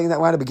starting in that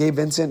lineup, but Gabe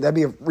Vincent, that'd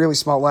be a really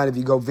small lineup if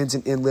you go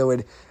Vincent and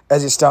Lillard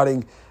as your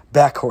starting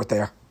backcourt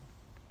there.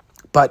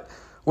 But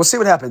we'll see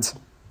what happens.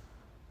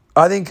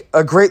 I think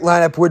a great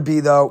lineup would be,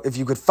 though, if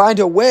you could find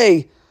a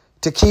way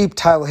to keep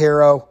Tyler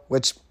Hero,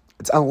 which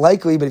it's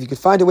unlikely, but if you could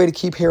find a way to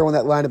keep Hero in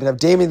that lineup and have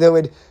Damian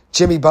Lillard,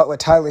 Jimmy Butler,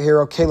 Tyler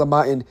Hero, Caleb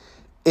Martin,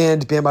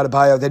 and Bam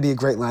Adebayo, that'd be a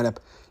great lineup.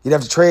 You'd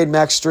have to trade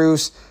Max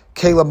Strus,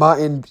 Caleb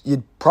Martin,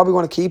 you'd probably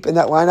want to keep in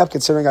that lineup,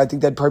 considering I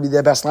think that'd probably be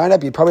their best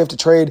lineup. You'd probably have to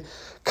trade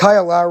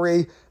Kyle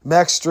Lowry,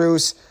 Max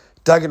Strus,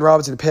 Duncan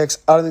Robinson picks.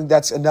 I don't think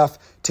that's enough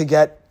to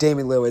get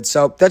Damian Lillard.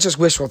 So that's just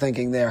wishful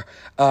thinking there.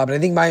 But I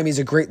think Miami's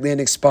a great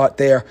landing spot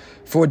there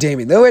for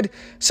Damian Lillard.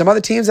 Some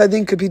other teams I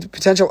think could be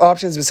potential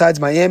options besides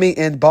Miami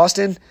and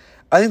Boston.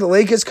 I think the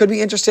Lakers could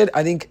be interested.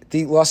 I think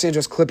the Los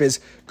Angeles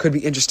Clippers could be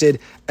interested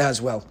as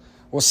well.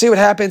 We'll see what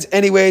happens.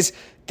 Anyways,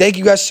 thank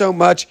you guys so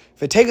much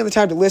for taking the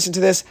time to listen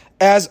to this.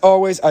 As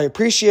always, I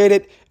appreciate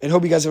it and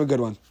hope you guys have a good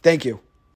one. Thank you.